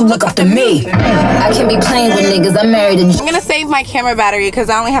really you look up to me. I can't be playing with niggas, I'm married to... I'm gonna save my camera battery because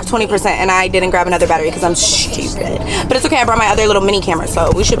I only have 20% and I didn't grab another battery because I'm stupid. But it's okay, I brought my other little mini camera,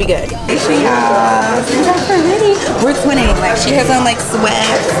 so we should be good. We're twinning. Like, she has on like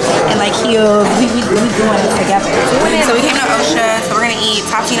sweats and like heels. We doing it together. So we came to OSHA, so we're gonna eat.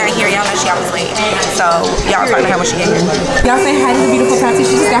 Tati not here. Y'all know she always late. So y'all talk to her when she get here. Y'all say hi to the beautiful Tati.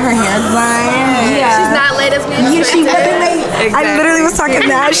 She just got her hair done. Yeah. She's not late as me. Yeah, she wasn't late. Exactly. I literally was talking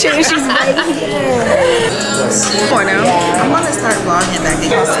mad shit and she's right here. More now. I want to start vlogging back in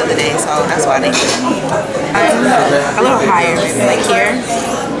the other day, so that's why they I'm a little higher, maybe like here.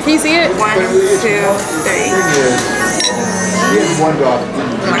 Can you see it? 1, 2, 3. Okay.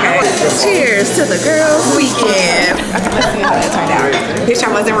 Cheers to the girls' weekend. Let's see how that turned out. Bitch, I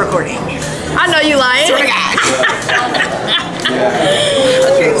wasn't recording. I know you lying. Swear to God.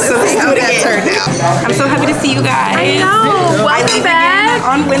 Okay, so let's do it again. I'm so happy to see you guys. I know. Welcome back.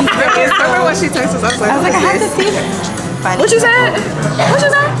 On Wednesday. Remember when she texted us? I was like, I have to see her. Funny. What you said? What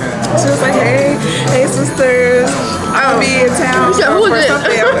you said? She was like, hey sisters, I'll be in town said, who for is it?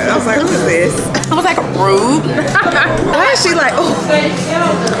 something. I was like, who is this? I was like, rude. Why is she like, oh,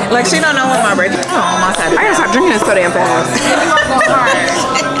 like she don't know when my birthday? Oh, my side. I gotta stop drinking this so damn fast.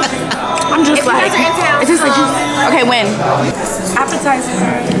 I'm just like, it's just like, okay, when? Appetizer.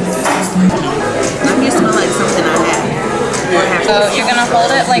 Let me smell like something I had. So you're gonna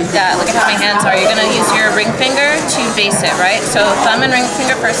hold it like that. Look at how my hands are. You're gonna use your ring finger to base it, right? So thumb and ring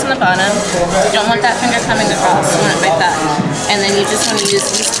finger first in the bottom. You don't want that finger coming across. You want it like that. And then you just want to use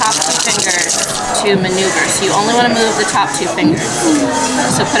these top 2 fingers to maneuver. So you only want to move the top 2 fingers.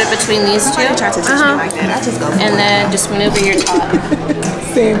 So put it between these 2. Try to teach me like that. I just go. And then just maneuver your top.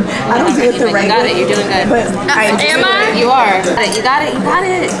 Same. I don't do it the right You got way. it. You're doing good. But I do. Am I? You are. You got it. You got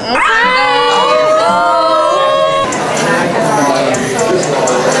it.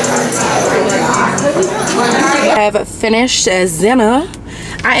 I have finished dinner.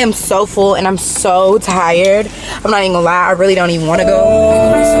 I am so full and I'm so tired. I'm not even gonna lie, I really don't even want to go.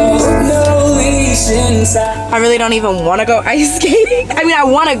 I really don't even want to go ice skating. I mean, I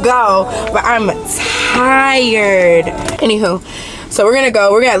want to go, but I'm tired. Anywho, so we're gonna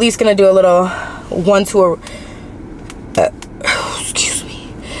go. We're at least gonna do a little one tour. Excuse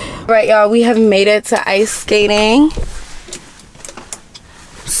me. All right, y'all, we have made it to ice skating.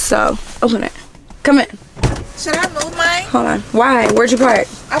 So open it. Come in. Should I move mine? Hold on. Why? Where'd you park?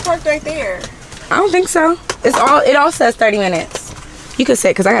 I parked right there. I don't think so. It all says 30 minutes. You could sit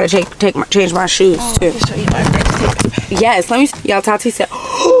because I gotta change my shoes too. Show you my friend. Yes, let me see. Y'all, Tati said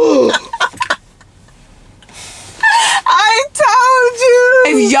I told you.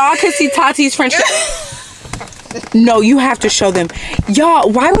 if y'all could see Tati's French no, you have to show them. Y'all,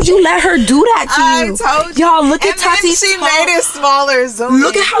 why would you let her do that to you? I told you. Y'all, look at And then Tati's she toe. made it smaller. Zoom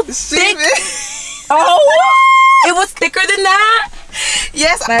Look in. at how She thick. made- Oh, it was thicker than that.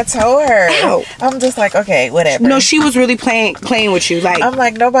 Yes, and I told her. Ow. I'm just like, okay, whatever. No, she was really playing with you. Like, I'm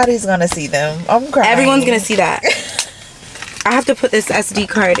like, nobody's gonna see them. I'm crying. everyone's gonna see that. I have to put this SD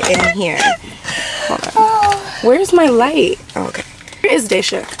card in here. Hold on. Where's my light? Oh, okay. Where is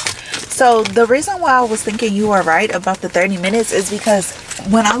Daisha? So the reason why I was thinking you were right about the 30 minutes is because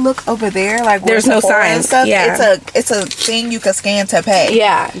when I look over there, like There's no Sephora and signs. stuff, Yeah. it's a thing you can scan to pay.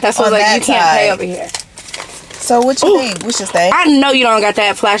 Yeah, that's what On like that you can't pay side. over here. So what you think? We should stay? I know you don't got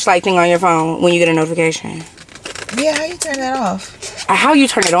that flashlight thing on your phone when you get a notification. Yeah, how you turn that off? How you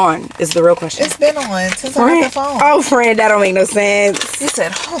turn it on is the real question. It's been on since I got the phone. Oh, friend, that don't make no sense. You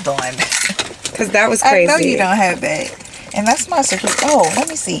said, hold on. Cause that was I crazy. know you don't have that. And that's my secret. Oh, let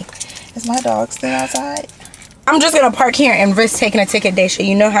me see. Is my dog still outside? I'm just gonna park here and risk taking a ticket, Daisha.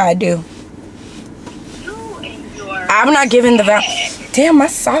 You know how I do. I'm not giving the Damn, my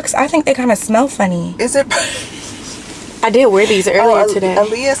socks. I think they kind of smell funny. Is it? I did wear these earlier today.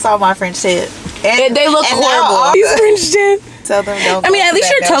 Aaliyah saw my French tip. And They look and now horrible. all These the- French tips. Tell them don't. I mean, go at to least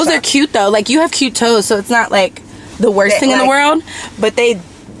that your toes nail are shop. cute though. Like you have cute toes, so it's not like the worst thing in the like- world. But they,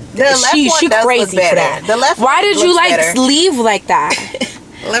 The left she one does crazy look for better. that. The left Why one did you looks like better. leave like that?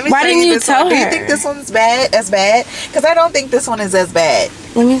 Let me Why show didn't you this tell one. Do you her? think this one's bad? As bad? Because I don't think this one is as bad.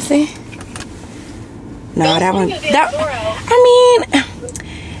 Let me see. No, that one. That I mean,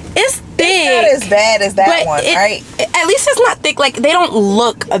 it's thick. It's not as bad as that but one, right? At least it's not thick. Like they don't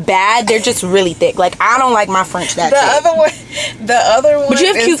look bad. They're just really thick. Like I don't like my French that The thick. other one. But you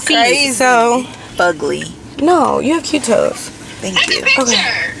have is cute feet, crazy. so Ugly. no, you have cute toes. Thank you.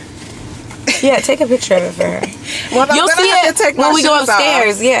 Okay. Yeah, take a picture of it for her. Well, I'm You'll gonna see have it to take my when we go shoes off.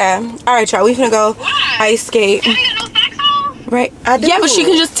 upstairs. Yeah. All right, y'all. We finna go ice skate. Right. I do. Yeah, but she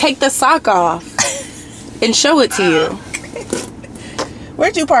can just take the sock off and show it to you.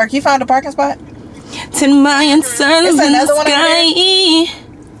 Where'd you park? You found a parking spot? 10 million suns Is in the another one over sky.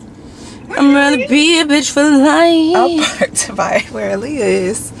 I'm rather be a bitch for life. I'll park to buy where Aaliyah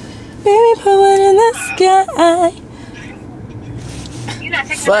is. Baby, put one in the sky.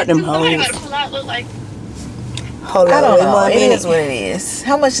 Fuck them hoes. Hold on. I don't know. 1 It minute. is what it is.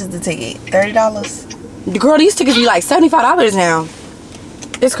 How much is the ticket? $30? Girl, these tickets be like $75 now.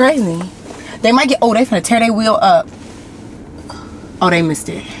 It's crazy. They might get, oh, they finna tear their wheel up. Oh, they missed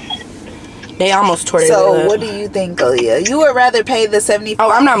it. They almost tore their wheel So up. what do you think, Aaliyah? You would rather pay the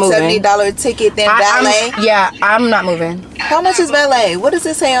I'm not moving. $70 ticket than valet? I'm not moving. How much is valet? What does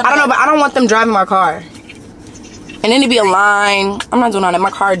it say on I don't know, but I don't want them driving my car. And then to be a line. I'm not doing all that.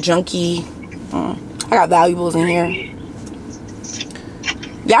 My car junky. I got valuables in here.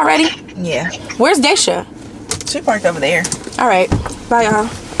 Y'all ready? Yeah. Where's Daisha? She parked over there. All right. Bye, y'all.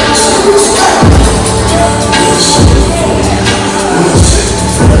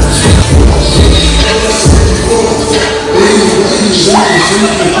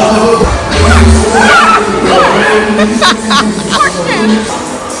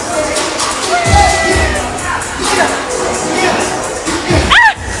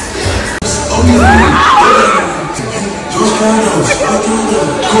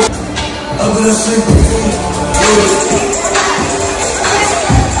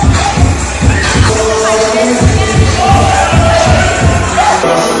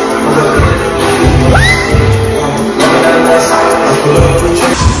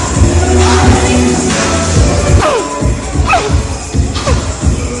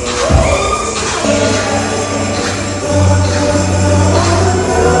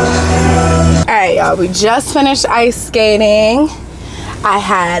 Alright, y'all, we just finished ice skating. I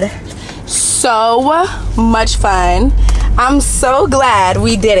had so much fun. I'm so glad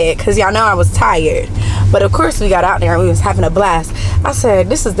we did it because y'all know I was tired. But of course we got out there and we was having a blast. I said,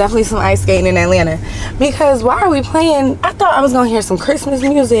 this is definitely some ice skating in Atlanta. Because why are we playing? I thought I was gonna hear some Christmas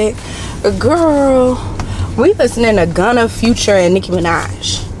music. Girl, we listening to Gunna, Future, and Nicki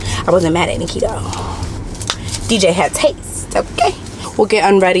Minaj. I wasn't mad at Nicki though. DJ had taste, okay? We'll get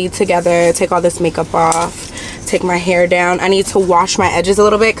unready together, take all this makeup off, take my hair down. I need to wash my edges a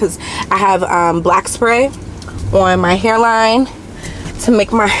little bit because I have black spray on my hairline to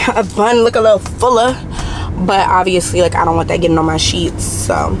make my bun look a little fuller. But obviously, like, I don't want that getting on my sheets.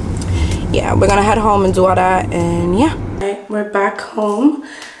 So, yeah, we're gonna head home and do all that, and yeah. All right, we're back home.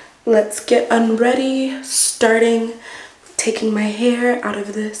 Let's get unready, starting taking my hair out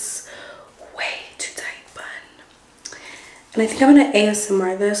of this way too tight bun. And I think I'm gonna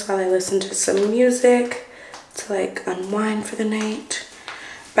ASMR this while I listen to some music to like unwind for the night.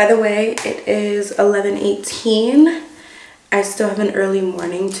 By the way, it is 11:18. I still have an early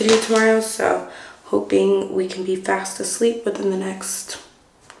morning to do tomorrow, so hoping we can be fast asleep within the next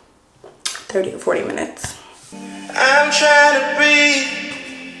 30 to 40 minutes. I'm trying to breathe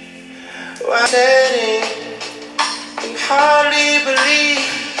while sitting and hardly believe.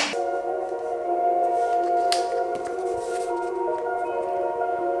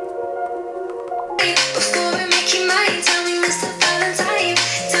 Before we make you mine, tell me Mr. Valentine.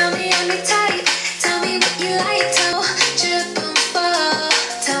 Tell me I'm your type. Tell me what you like. Tell trip and fall.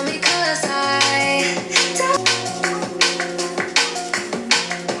 Tell me 'cause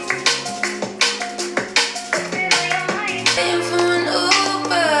for an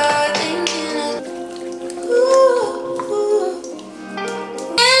Uber, thinking of ooh.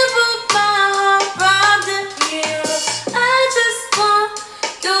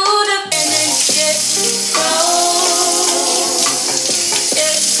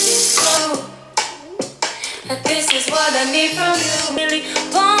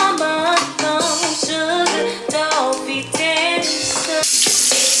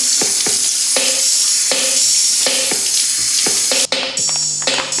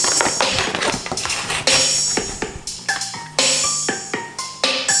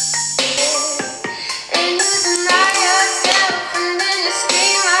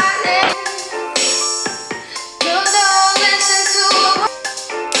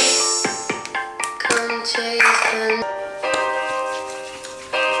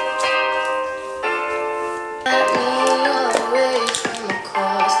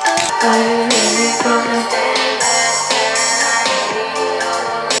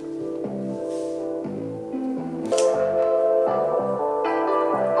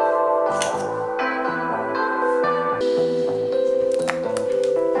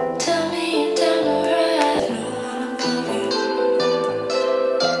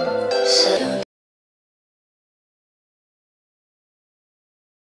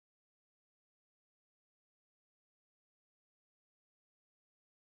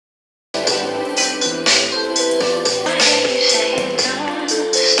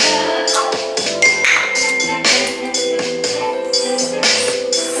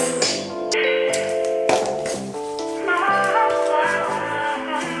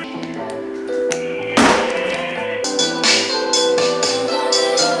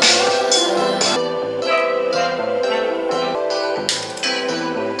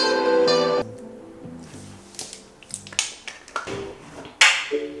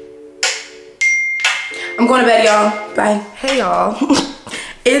 I'm going to bed, y'all. Bye. Hey, y'all.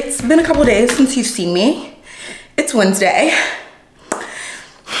 It's been a couple days since you've seen me. It's Wednesday.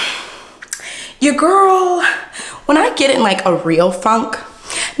 Your girl, when I get in like a real funk,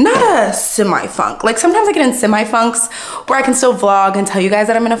 not a semi-funk. Like sometimes I get in semi-funks where I can still vlog and tell you guys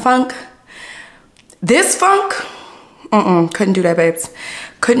that I'm in a funk. This funk, couldn't do that, babes.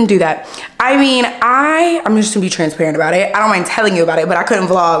 Couldn't do that. I mean, I'm just gonna be transparent about it. I don't mind telling you about it, but I couldn't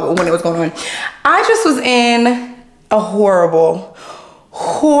vlog when it was going on. I just was in a horrible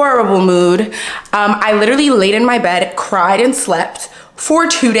mood. I literally laid in my bed, cried and slept for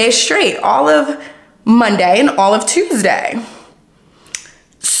 2 days straight, all of Monday and all of Tuesday.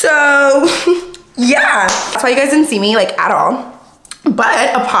 So yeah, that's why you guys didn't see me like at all,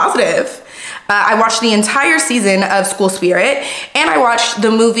 but a positive. I watched the entire season of School Spirit and I watched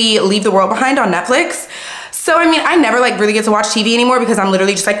the movie Leave the World Behind on Netflix. So I mean, I never like really get to watch TV anymore because I'm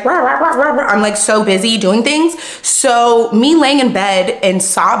literally just like, rah, rah, rah, rah, rah. I'm like so busy doing things. So me laying in bed and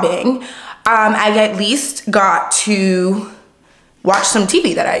sobbing, I at least got to watch some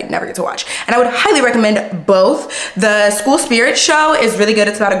TV that I never get to watch. And I would highly recommend both. The School Spirit show is really good.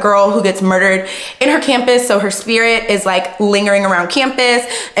 It's about a girl who gets murdered in her campus. So her spirit is like lingering around campus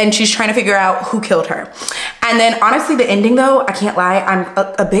and she's trying to figure out who killed her. And then honestly, the ending though, I can't lie, I'm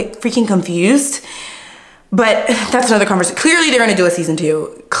a bit freaking confused. But that's another conversation. Clearly they're gonna do a season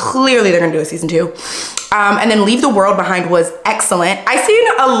 2. Clearly they're gonna do a season 2. And then Leave the World Behind was excellent. I've seen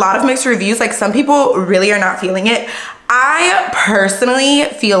a lot of mixed reviews. Like some people really are not feeling it. I personally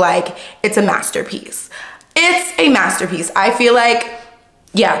feel like it's a masterpiece. It's a masterpiece. I feel like,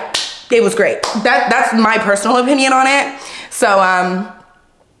 yeah, it was great. That's my personal opinion on it. So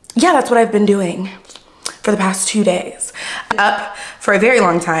yeah, that's what I've been doing for the past 2 days. Up for a very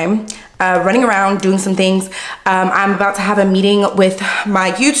long time, running around doing some things. I'm about to have a meeting with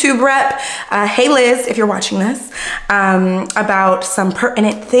my YouTube rep, hey Liz, if you're watching this, about some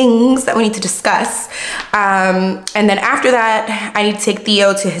pertinent things that we need to discuss. And then after that, I need to take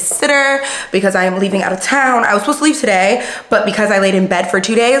Theo to his sitter because I am leaving out of town. I was supposed to leave today, but because I laid in bed for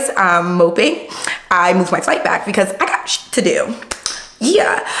 2 days, moping, I moved my flight back because I got shit to do.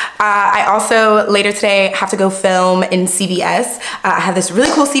 Yeah, I also later today have to go film in CVS. I have this really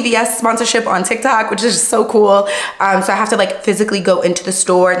cool CVS sponsorship on TikTok, which is just so cool. So I have to like physically go into the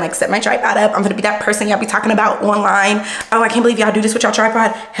store and like set my tripod up. I'm gonna be that person y'all be talking about online. Oh, I can't believe y'all do this with y'all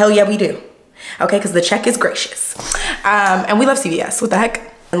tripod. Hell yeah, we do. Okay, because the check is gracious. And we love CVS, what the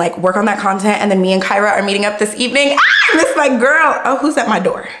heck? And like work on that content. And then me and Kyra are meeting up this evening. I miss my girl. Oh, who's at my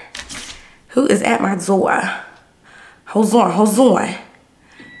door? Who is at my door? Hold on.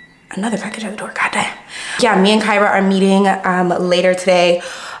 Another package at the door, goddamn. Yeah, me and Kyra are meeting later today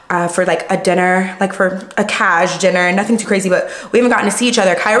for like a dinner, like for a cash dinner, nothing too crazy, but we haven't gotten to see each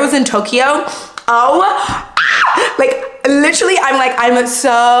other. Kyra was in Tokyo. Oh, like literally, I'm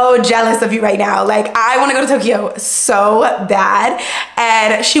so jealous of you right now. Like I wanna go to Tokyo so bad.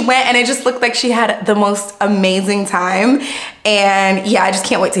 And she went and it just looked like she had the most amazing time. And yeah, I just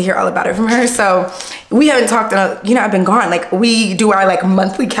can't wait to hear all about it from her. So we haven't talked, you know, I've been gone. Like we do our like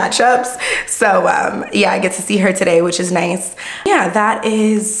monthly catch ups. So yeah, I get to see her today, which is nice. Yeah, that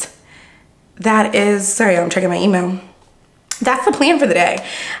is, sorry, I'm checking my email. That's the plan for the day.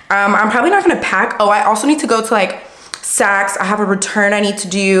 I'm probably not gonna pack. Oh, I also need to go to like Saks. I have a return I need to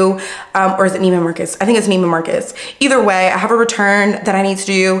do, or is it Neiman Marcus? I think it's Neiman Marcus. Either way, I have a return that I need to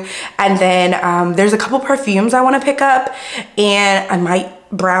do. And then there's a couple perfumes I wanna pick up and I might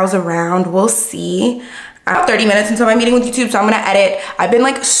browse around, we'll see. I have 30 minutes until my meeting with YouTube, so I'm gonna edit. I've been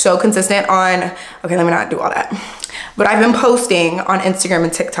like so consistent on, okay, let me not do all that. But I've been posting on Instagram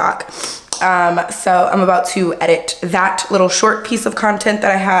and TikTok. So I'm about to edit that little short piece of content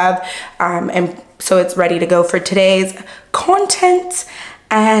that I have. And so it's ready to go for today's content.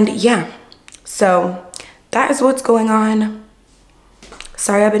 And yeah, so that is what's going on.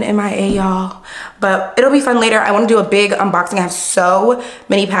 Sorry, I've been MIA, y'all, but it'll be fun later. I want to do a big unboxing. I have so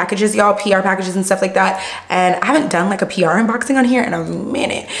many packages, y'all, PR packages and stuff like that. And I haven't done like a PR unboxing on here in a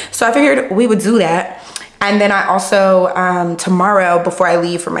minute. So I figured we would do that. And then I also, tomorrow before I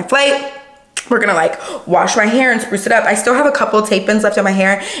leave for my flight, we're gonna like wash my hair and spruce it up. I still have a couple tape ins left in my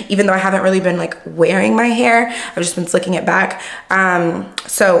hair, even though I haven't really been like wearing my hair. I've just been slicking it back.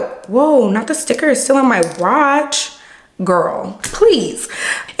 So, whoa, not the sticker is still on my watch. Girl, please.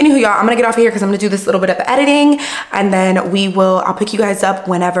 Anywho, y'all, I'm gonna get off of here because I'm gonna do this little bit of editing and then I'll pick you guys up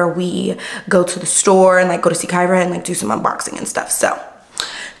whenever we go to the store and like go to see Kyra and like do some unboxing and stuff. So,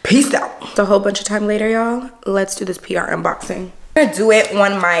 peace out. It's a whole bunch of time later, y'all. Let's do this PR unboxing. I'm gonna do it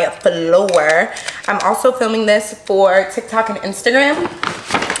on my floor. I'm also filming this for TikTok and Instagram.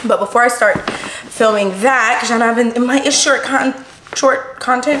 But before I start filming that because y'all know I've been in my short form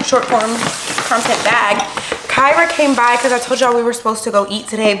content bag. Kyra came by because I told y'all we were supposed to go eat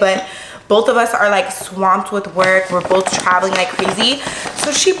today, but both of us are like swamped with work. We're both traveling like crazy.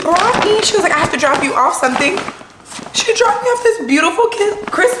 So she brought me, she was like, I have to drop you off something. She dropped me off this beautiful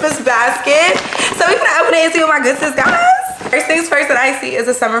Christmas basket. So we're gonna open it and see what my goods is, guys. First things first that I see is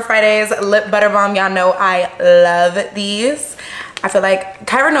the Summer Fridays Lip Butter Balm. Y'all know I love these. I feel like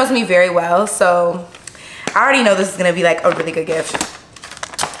Kyra knows me very well, so I already know this is gonna be like a really good gift.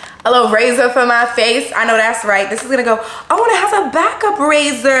 A little razor for my face. I know that's right. This is gonna go, oh, and it has a backup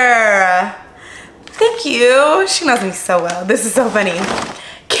razor. Thank you. She knows me so well. This is so funny.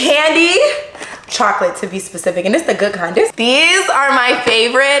 Candy. Chocolate to be specific, and it's the good kind. These are my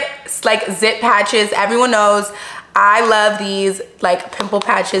favorite, like zip patches. Everyone knows I love these like pimple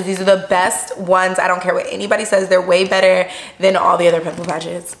patches. These are the best ones. I don't care what anybody says, they're way better than all the other pimple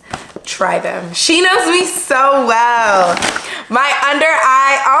patches. Try them. She knows me so well. My under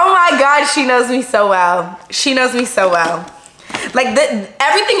eye, oh my god, she knows me so well. She knows me so well. Like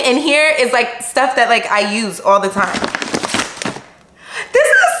everything in here is like stuff that like I use all the time. This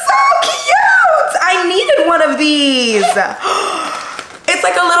is so cute! I needed one of these. It's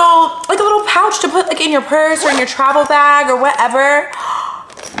like a little pouch to put like in your purse or in your travel bag or whatever.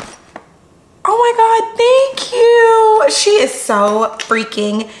 Oh my god, thank you. She is so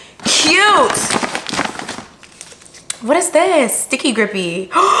freaking cute. What is this? Sticky Grippy.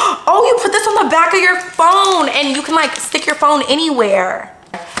 Oh, you put this on the back of your phone and you can like stick your phone anywhere.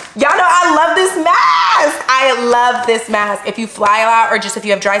 Y'all know I love this mask. I love this mask. If you fly a lot or just if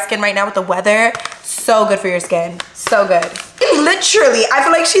you have dry skin right now with the weather, so good for your skin. So good. Literally, I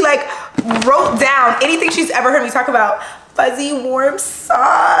feel like she like wrote down anything she's ever heard me talk about. Fuzzy warm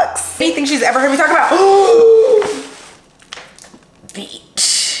socks. Anything she's ever heard me talk about.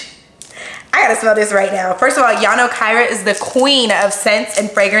 Beach. I gotta smell this right now. First of all, y'all know Kyra is the queen of scents and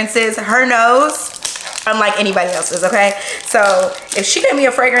fragrances. Her nose, unlike anybody else's, okay? So if she gave me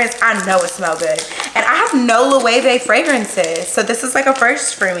a fragrance, I know it smells good. And I have no Loewe fragrances, so this is like a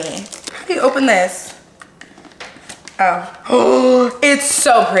first for me. How do you open this? Oh, it's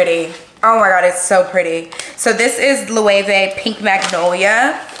so pretty. Oh my god, it's so pretty. So this is Loewe Pink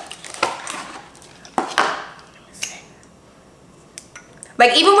Magnolia.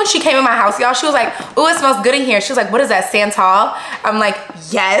 Like even when she came in my house, y'all, she was like, "Ooh, it smells good in here." She was like, "What is that, Santal?" I'm like,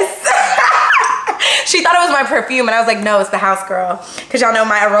 "Yes." She thought it was my perfume, and I was like, "No, it's the house girl." Because y'all know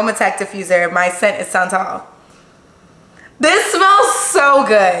my Aromatech diffuser, my scent is Santal. This smells so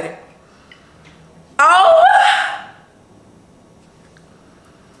good. Oh,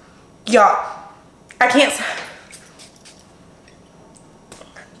 y'all, I can't.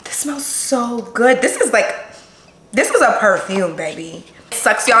 This smells so good. This is a perfume, baby. It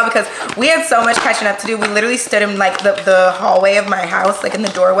sucks, y'all, because we had so much catching up to do. We literally stood in like the hallway of my house, like in the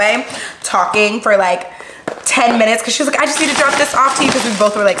doorway, talking for like 10 minutes because she was like, I just need to drop this off to you because we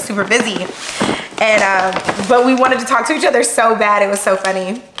both were like super busy. And but we wanted to talk to each other so bad. It was so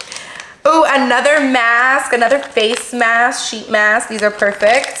funny. Ooh, another mask, another face mask, sheet mask. These are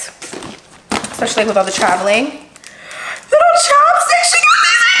perfect, especially with all the traveling. Little chopsticks.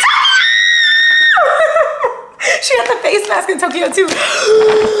 She got the face mask in Tokyo too.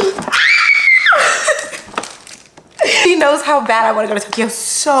 She knows how bad I want to go to Tokyo,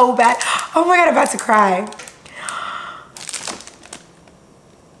 so bad. Oh my god, I'm about to cry.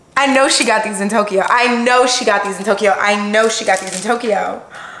 I know she got these in Tokyo. I know she got these in Tokyo. I know she got these in Tokyo.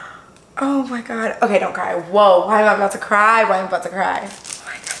 Oh my god. Okay, don't cry. Whoa, why am I about to cry? Why am I about to cry? Oh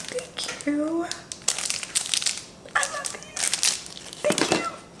my god, thank you. I love these. Thank you.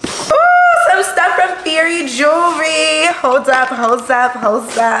 Ooh, some stuff from Theory Jewelry. Hold up, hold up,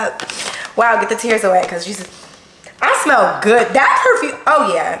 hold up. Wow, get the tears away, because she's, I smell good. That perfume,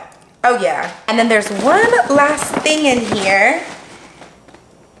 oh yeah. Oh yeah. And then there's one last thing in here.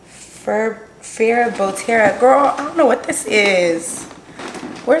 For Farrah Botera. Girl, I don't know what this is.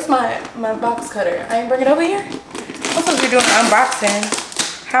 Where's my box cutter? I ain't bring it over here? I'm supposed to be doing an unboxing.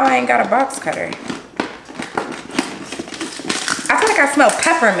 How I ain't got a box cutter? I feel like I smell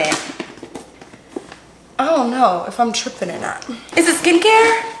peppermint. I don't know if I'm tripping or not. Is it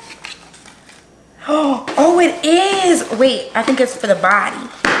skincare? Oh, it is. Wait, I think it's for the body.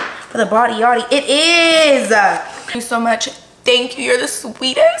 For the body yardie. It is. Thank you so much. Thank you. You're the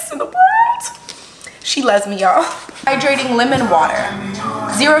sweetest in the world. She loves me, y'all. Hydrating lemon water.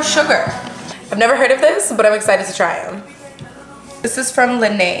 0 sugar. I've never heard of this, but I'm excited to try them. This is from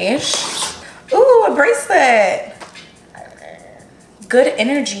Laneige. Ooh, a bracelet. Good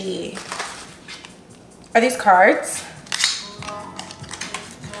energy. Are these cards?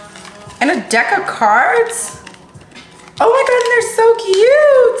 And And a deck of cards. Oh my god, they're so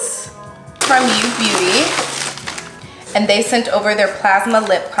cute. From You Beauty. And they sent over their Plasma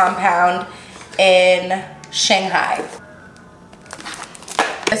Lip Compound in Shanghai.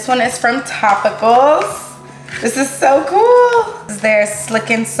 This one is from Topicals. This is so cool. This is their Slick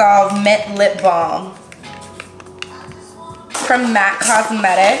and Solve Mint Lip Balm. From MAC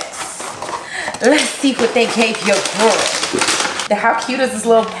Cosmetics. Let's see what they gave your girl. How cute is this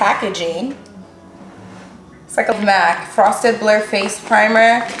little packaging? It's like a MAC Frosted Blur Face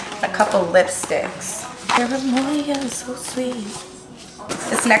Primer and a couple lipsticks. Paranoia is so sweet.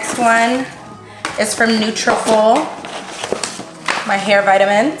 This next one is from Nutrafol. My hair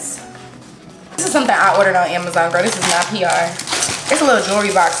vitamins. This is something I ordered on Amazon, bro. This is not PR. It's a little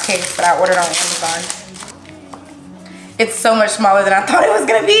jewelry box case that I ordered on Amazon. It's so much smaller than I thought it was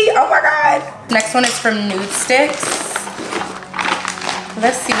gonna be. Oh my god. Next one is from Nude Sticks.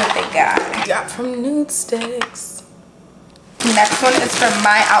 Let's see what they got from Nude Sticks. Next one is from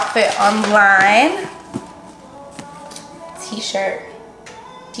My Outfit Online. T-shirt.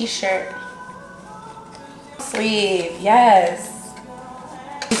 T-shirt. Sleeve, yes.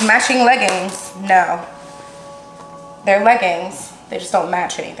 These matching leggings, no. They're leggings, they just don't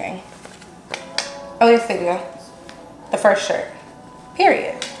match anything. Oh, yes they do. The first shirt,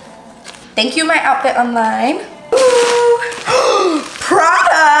 period. Thank you, My Outfit Online. Ooh.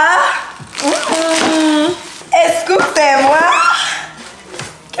 Prada. Excuse-moi.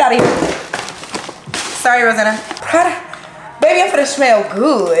 Get out of here. Sorry, Rosanna. Prada. Baby, I'm gonna smell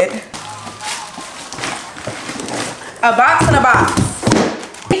good. A box and a box.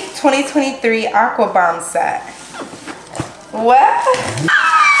 2023 Aqua Bomb set. What?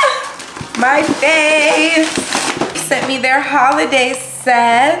 Ah, my face. Sent me their holiday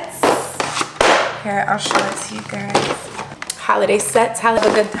sets. Here, I'll show it to you guys. Holiday sets, have a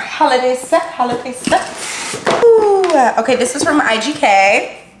good holiday set, holiday set. Ooh. Okay, this is from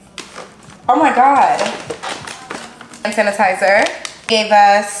IGK. Oh my god. Hand sanitizer. Gave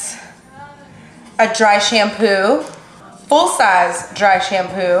us a dry shampoo. Full size dry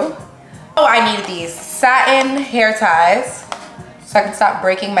shampoo. Oh, I needed these. Satin hair ties. So I can stop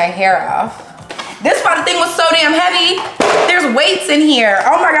breaking my hair off. This body thing was so damn heavy. There's weights in here.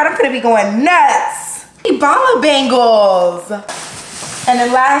 Oh my god, I'm gonna be going nuts. Ibala bangles. And the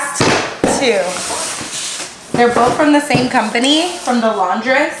last two. They're both from the same company, from the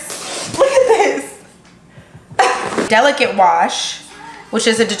laundress. Look at this. Delicate Wash, which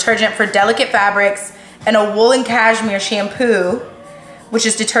is a detergent for delicate fabrics, and a wool and cashmere shampoo, which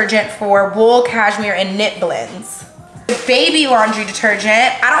is detergent for wool, cashmere, and knit blends. Baby laundry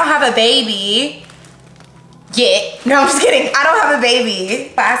detergent. I don't have a baby yet. No, I'm just kidding. I don't have a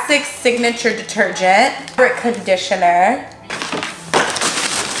baby. Classic Signature detergent. Fabric conditioner.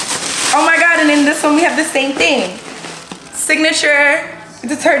 Oh my god, and in this one we have the same thing. Signature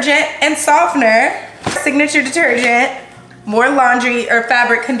detergent and softener. Signature detergent. More laundry or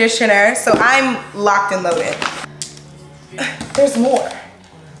fabric conditioner. So I'm locked and loaded. There's more.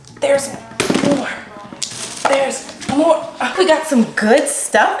 There's more. There's more. We got some good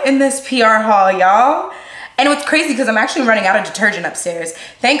stuff in this PR haul, y'all. And what's crazy, because I'm actually running out of detergent upstairs.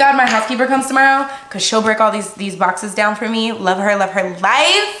 Thank God my housekeeper comes tomorrow, because she'll break all these boxes down for me. Love her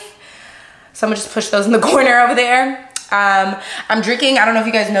life. So I'm gonna just push those in the corner over there. I'm drinking, I don't know if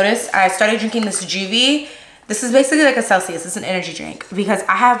you guys noticed, I started drinking this Juvie. This is basically like a Celsius. It's an energy drink because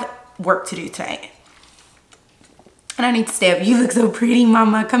I have work to do tonight. And I need to stay up. You look so pretty,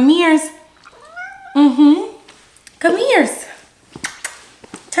 mama. Come here's. Come here's.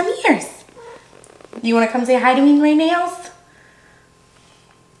 Come here's. You want to come say hi to me right now?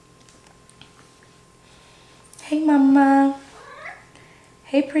 Hey, mama.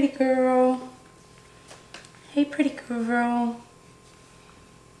 Hey, pretty girl. Hey, pretty girl.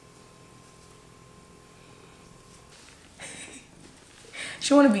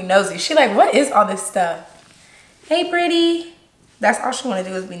 She want to be nosy. She like, what is all this stuff? Hey, pretty. That's all she want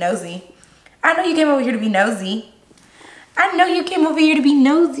to do is be nosy. I know you came over here to be nosy. I know you came over here to be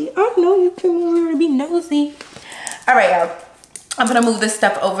nosy. I know you came over here to be nosy. All right, y'all. I'm going to move this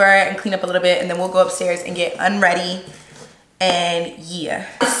stuff over and clean up a little bit, and then we'll go upstairs and get unready. And yeah.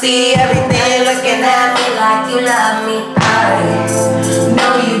 See everything looking at me like you love me. I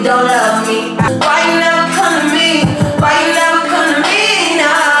know you don't love me. Why you never come to me? Why you never come to me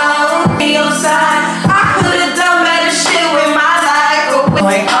now? Be your side. I could have done better shit with my life. But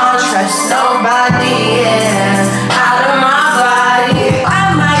I don't trust nobody. Yeah. Out of my body.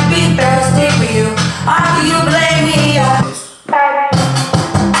 I might be thirsty for you. How do you blame me?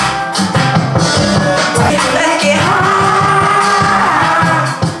 Let's get high.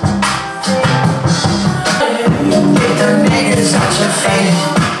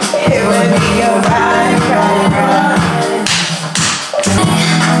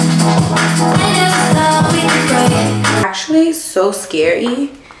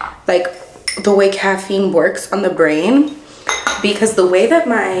 crazy, like the way caffeine works on the brain, because the way that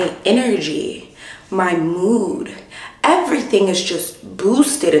my energy, my mood, everything is just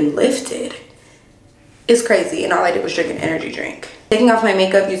boosted and lifted. It's crazy. And all I did was drink an energy drink. Taking off my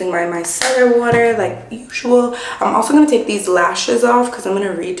makeup using my micellar water like usual. I'm also going to take these lashes off because I'm going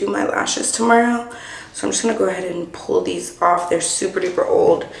to redo my lashes tomorrow. So I'm just going to go ahead and pull these off. They're super duper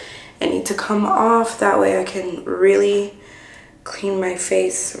old and need to come off. That way I can really clean my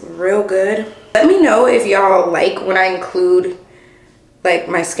face real good. Let me know if y'all like when I include like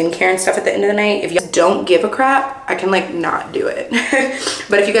my skincare and stuff at the end of the night. If you don't give a crap, I can like not do it.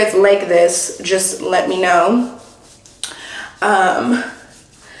 But if you guys like this, just let me know.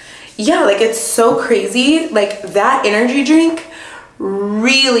 Yeah, like it's so crazy. Like that energy drink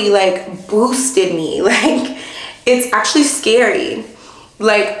really like boosted me. Like it's actually scary.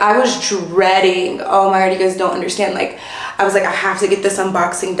 Like I was dreading, oh my god, you guys don't understand. Like I was like, I have to get this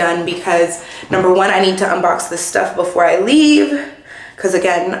unboxing done because number one, I need to unbox this stuff before I leave. Because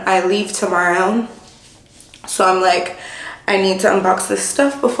again, I leave tomorrow. So I'm like, I need to unbox this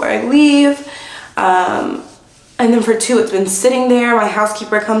stuff before I leave. And then for two, it's been sitting there. My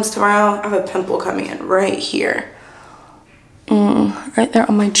housekeeper comes tomorrow. I have a pimple coming in right here. Right there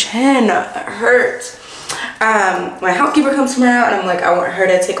on my chin. It hurts. My housekeeper comes tomorrow and I'm like, I want her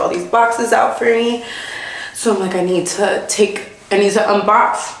to take all these boxes out for me. So I'm like, I need to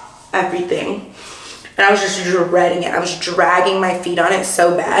unbox everything. And I was just dreading it. I was dragging my feet on it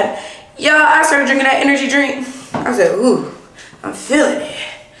so bad. Yeah, I started drinking that energy drink. I was like, ooh, I'm feeling it.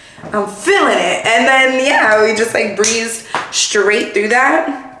 I'm feeling it. And then, yeah, we just like breezed straight through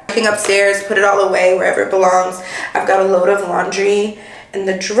that. Everything upstairs, put it all away wherever it belongs. I've got a load of laundry in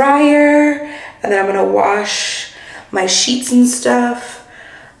the dryer. And then I'm gonna wash my sheets and stuff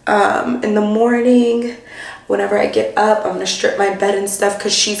in the morning. Whenever I get up, I'm gonna strip my bed and stuff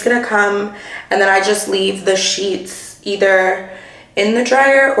because she's gonna come, and then I just leave the sheets either in the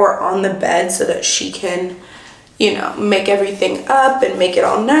dryer or on the bed so that she can, you know, make everything up and make it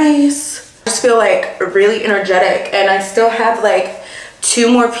all nice. I just feel like really energetic, and I still have like 2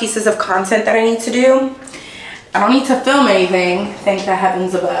 more pieces of content that I need to do. I don't need to film anything, thank the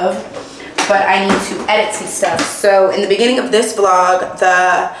heavens above, but I need to edit some stuff. So in the beginning of this vlog,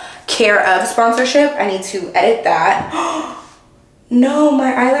 the Care Of sponsorship, I need to edit that. No,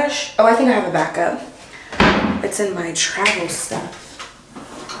 my eyelash. Oh, I think I have a backup. It's in my travel stuff.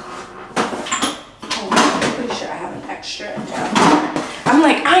 Oh, I'm pretty sure I have an extra down here. I'm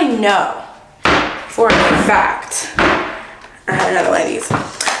like, I know for a fact. I have another one of these.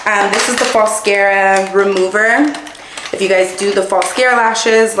 This is the Falscara remover. If you guys do the Falscara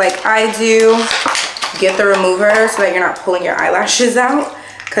lashes like I do, get the remover so that you're not pulling your eyelashes out,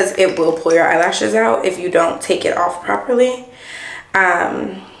 because it will pull your eyelashes out if you don't take it off properly.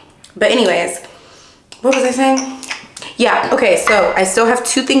 But anyways, what was I saying? Yeah, okay, so I still have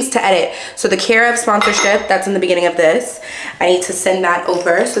 2 things to edit. So the Care Of sponsorship, that's in the beginning of this. I need to send that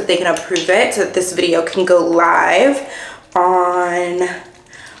over so that they can approve it, so that this video can go live on,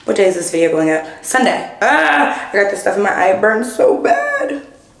 what day is this video going up? Sunday. I got this stuff in my eye, it burns so bad.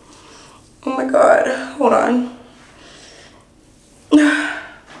 Oh my god, hold on.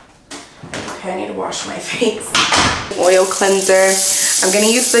 Okay, I need to wash my face. Oil cleanser. I'm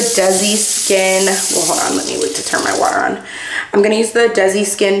gonna use the Desi Skin. Well, hold on, let me wait to turn my water on. I'm gonna use the Desi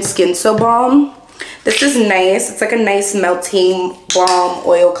Skin So Balm. This is nice. It's like a nice melting balm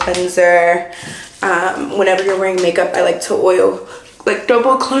oil cleanser. Whenever you're wearing makeup, I like to oil, like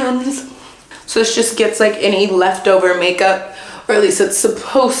double cleanse. So this just gets like any leftover makeup, or at least it's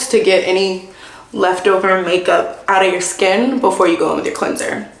supposed to get any leftover makeup out of your skin before you go in with your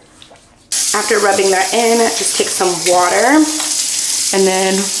cleanser. After rubbing that in, just take some water and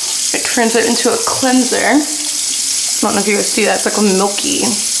then it turns it into a cleanser. I don't know if you guys see that, it's like a milky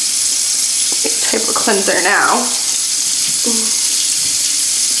type of cleanser now.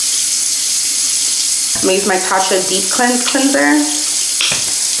 I'm gonna use my Tatcha Deep Cleanse Cleanser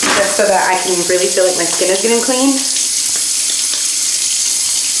just so that I can really feel like my skin is getting clean.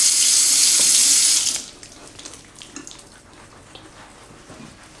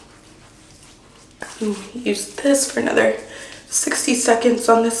 Use this for another 60 seconds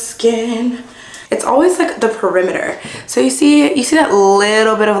on the skin. It's always like the perimeter. So you see that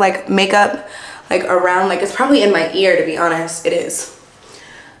little bit of like makeup like around, like it's probably in my ear, to be honest. It is.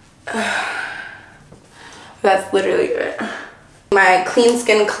 That's literally it. My Clean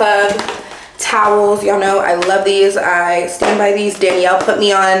Skin Club towels, y'all know I love these. I stand by these. Danielle put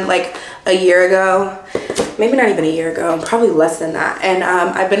me on like a year ago. Maybe not even a year ago, probably less than that. And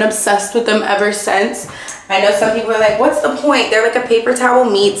I've been obsessed with them ever since. I know some people are like, what's the point? They're like a paper towel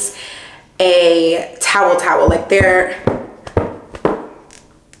meets a towel. Like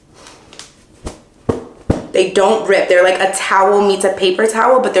they don't rip. They're like a towel meets a paper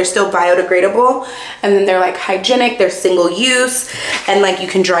towel, but they're still biodegradable. And then they're like hygienic, they're single use, and like you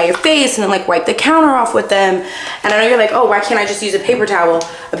can dry your face and then like wipe the counter off with them. And I know you're like, oh, why can't I just use a paper towel?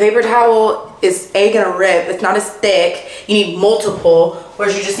 A paper towel is gonna rip. It's not as thick. You need multiple,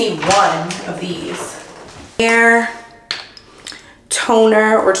 whereas you just need one of these. Hair,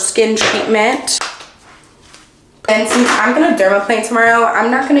 toner, or skin treatment. And since I'm gonna dermaplane tomorrow,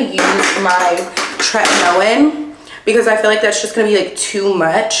 I'm not gonna use my tretinoin because I feel like that's just gonna be like too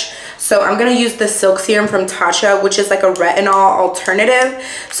much. So I'm gonna use the Silk Serum from Tatcha, which is like a retinol alternative.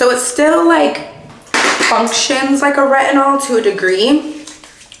 So it still like functions like a retinol to a degree,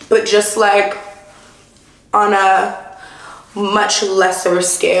 but just like on a much lesser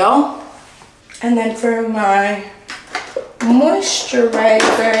scale. And then for my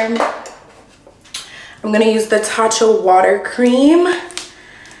moisturizer, I'm gonna use the Tatcha water cream.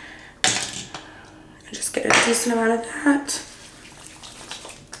 Just get a decent amount of that.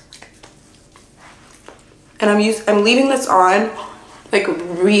 And I'm leaving this on like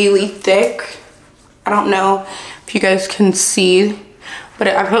really thick. I don't know if you guys can see, but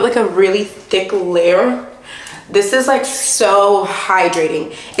I put like a really thick layer. This is like so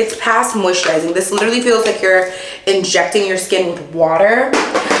hydrating. It's past moisturizing. This literally feels like you're injecting your skin with water.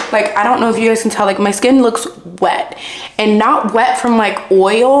 Like, I don't know if you guys can tell, like my skin looks wet, and not wet from like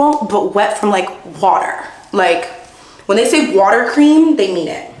oil, but wet from like water. Like when they say water cream, they mean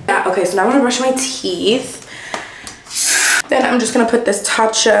it. Yeah, okay, so now I'm gonna brush my teeth. Then I'm just gonna put this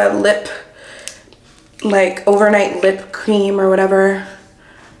Tatcha lip, like overnight lip cream or whatever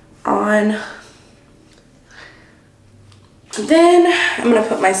on. And then I'm gonna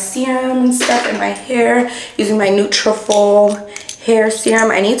put my serum and stuff in my hair using my Nutrafol hair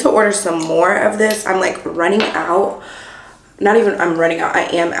serum. I need to order some more of this. I'm like running out. Not even I'm running out, I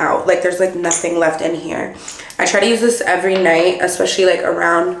am out. Like there's like nothing left in here. I try to use this every night, especially like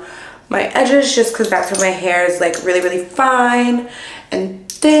around my edges, just because that's where my hair is like really, really fine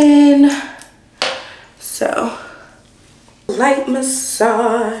and thin. So light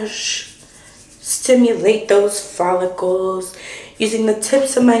massage. Stimulate those follicles using the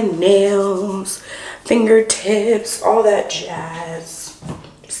tips of my nails, fingertips, all that jazz.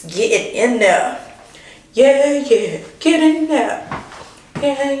 Just get it in there. Yeah, yeah, get in there.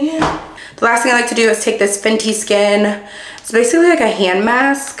 Yeah, yeah. The last thing I like to do is take this Fenty Skin. It's basically like a hand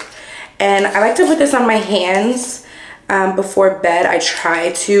mask, and I like to put this on my hands before bed. I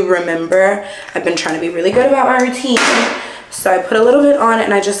try to remember. I've been trying to be really good about my routine. So I put a little bit on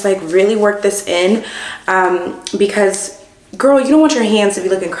and I just like really work this in because girl, you don't want your hands to be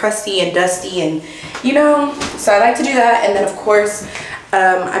looking crusty and dusty, and you know, so I like to do that. And then of course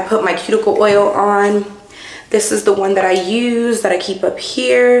I put my cuticle oil on. This is the one that I use, that I keep up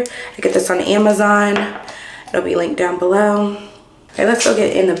here. I get this on Amazon. It'll be linked down below. Okay, let's go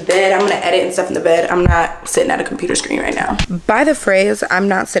get in the bed. I'm gonna edit and stuff in the bed. I'm not sitting at a computer screen right now. By the phrase, I'm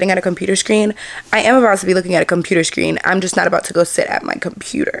not sitting at a computer screen, I am about to be looking at a computer screen. I'm just not about to go sit at my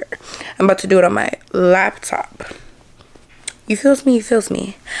computer. I'm about to do it on my laptop. You feels me? You feels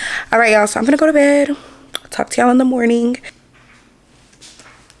me? All right, y'all, so I'm gonna go to bed. I'll talk to y'all in the morning.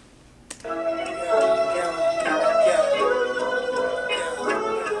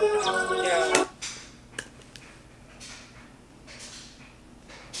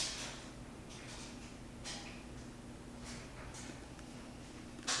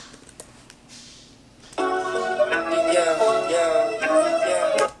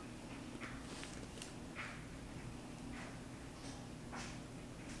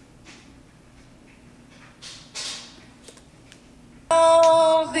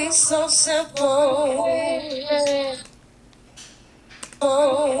 So simple.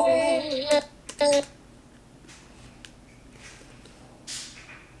 Oh.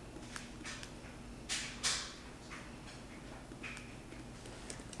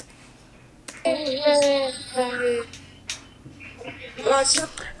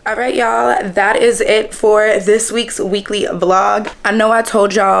 All right, y'all, that is it for this week's weekly vlog. I know I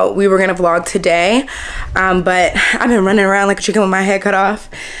told y'all we were gonna vlog today, but I've been running around like a chicken with my head cut off.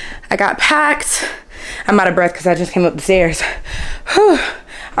 I got packed. I'm out of breath because I just came up the stairs. Whew.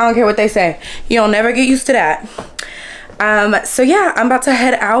 I don't care what they say. You'll never get used to that. So yeah, I'm about to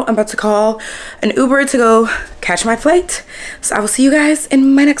head out. I'm about to call an Uber to go catch my flight. So I will see you guys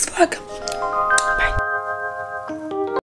in my next vlog.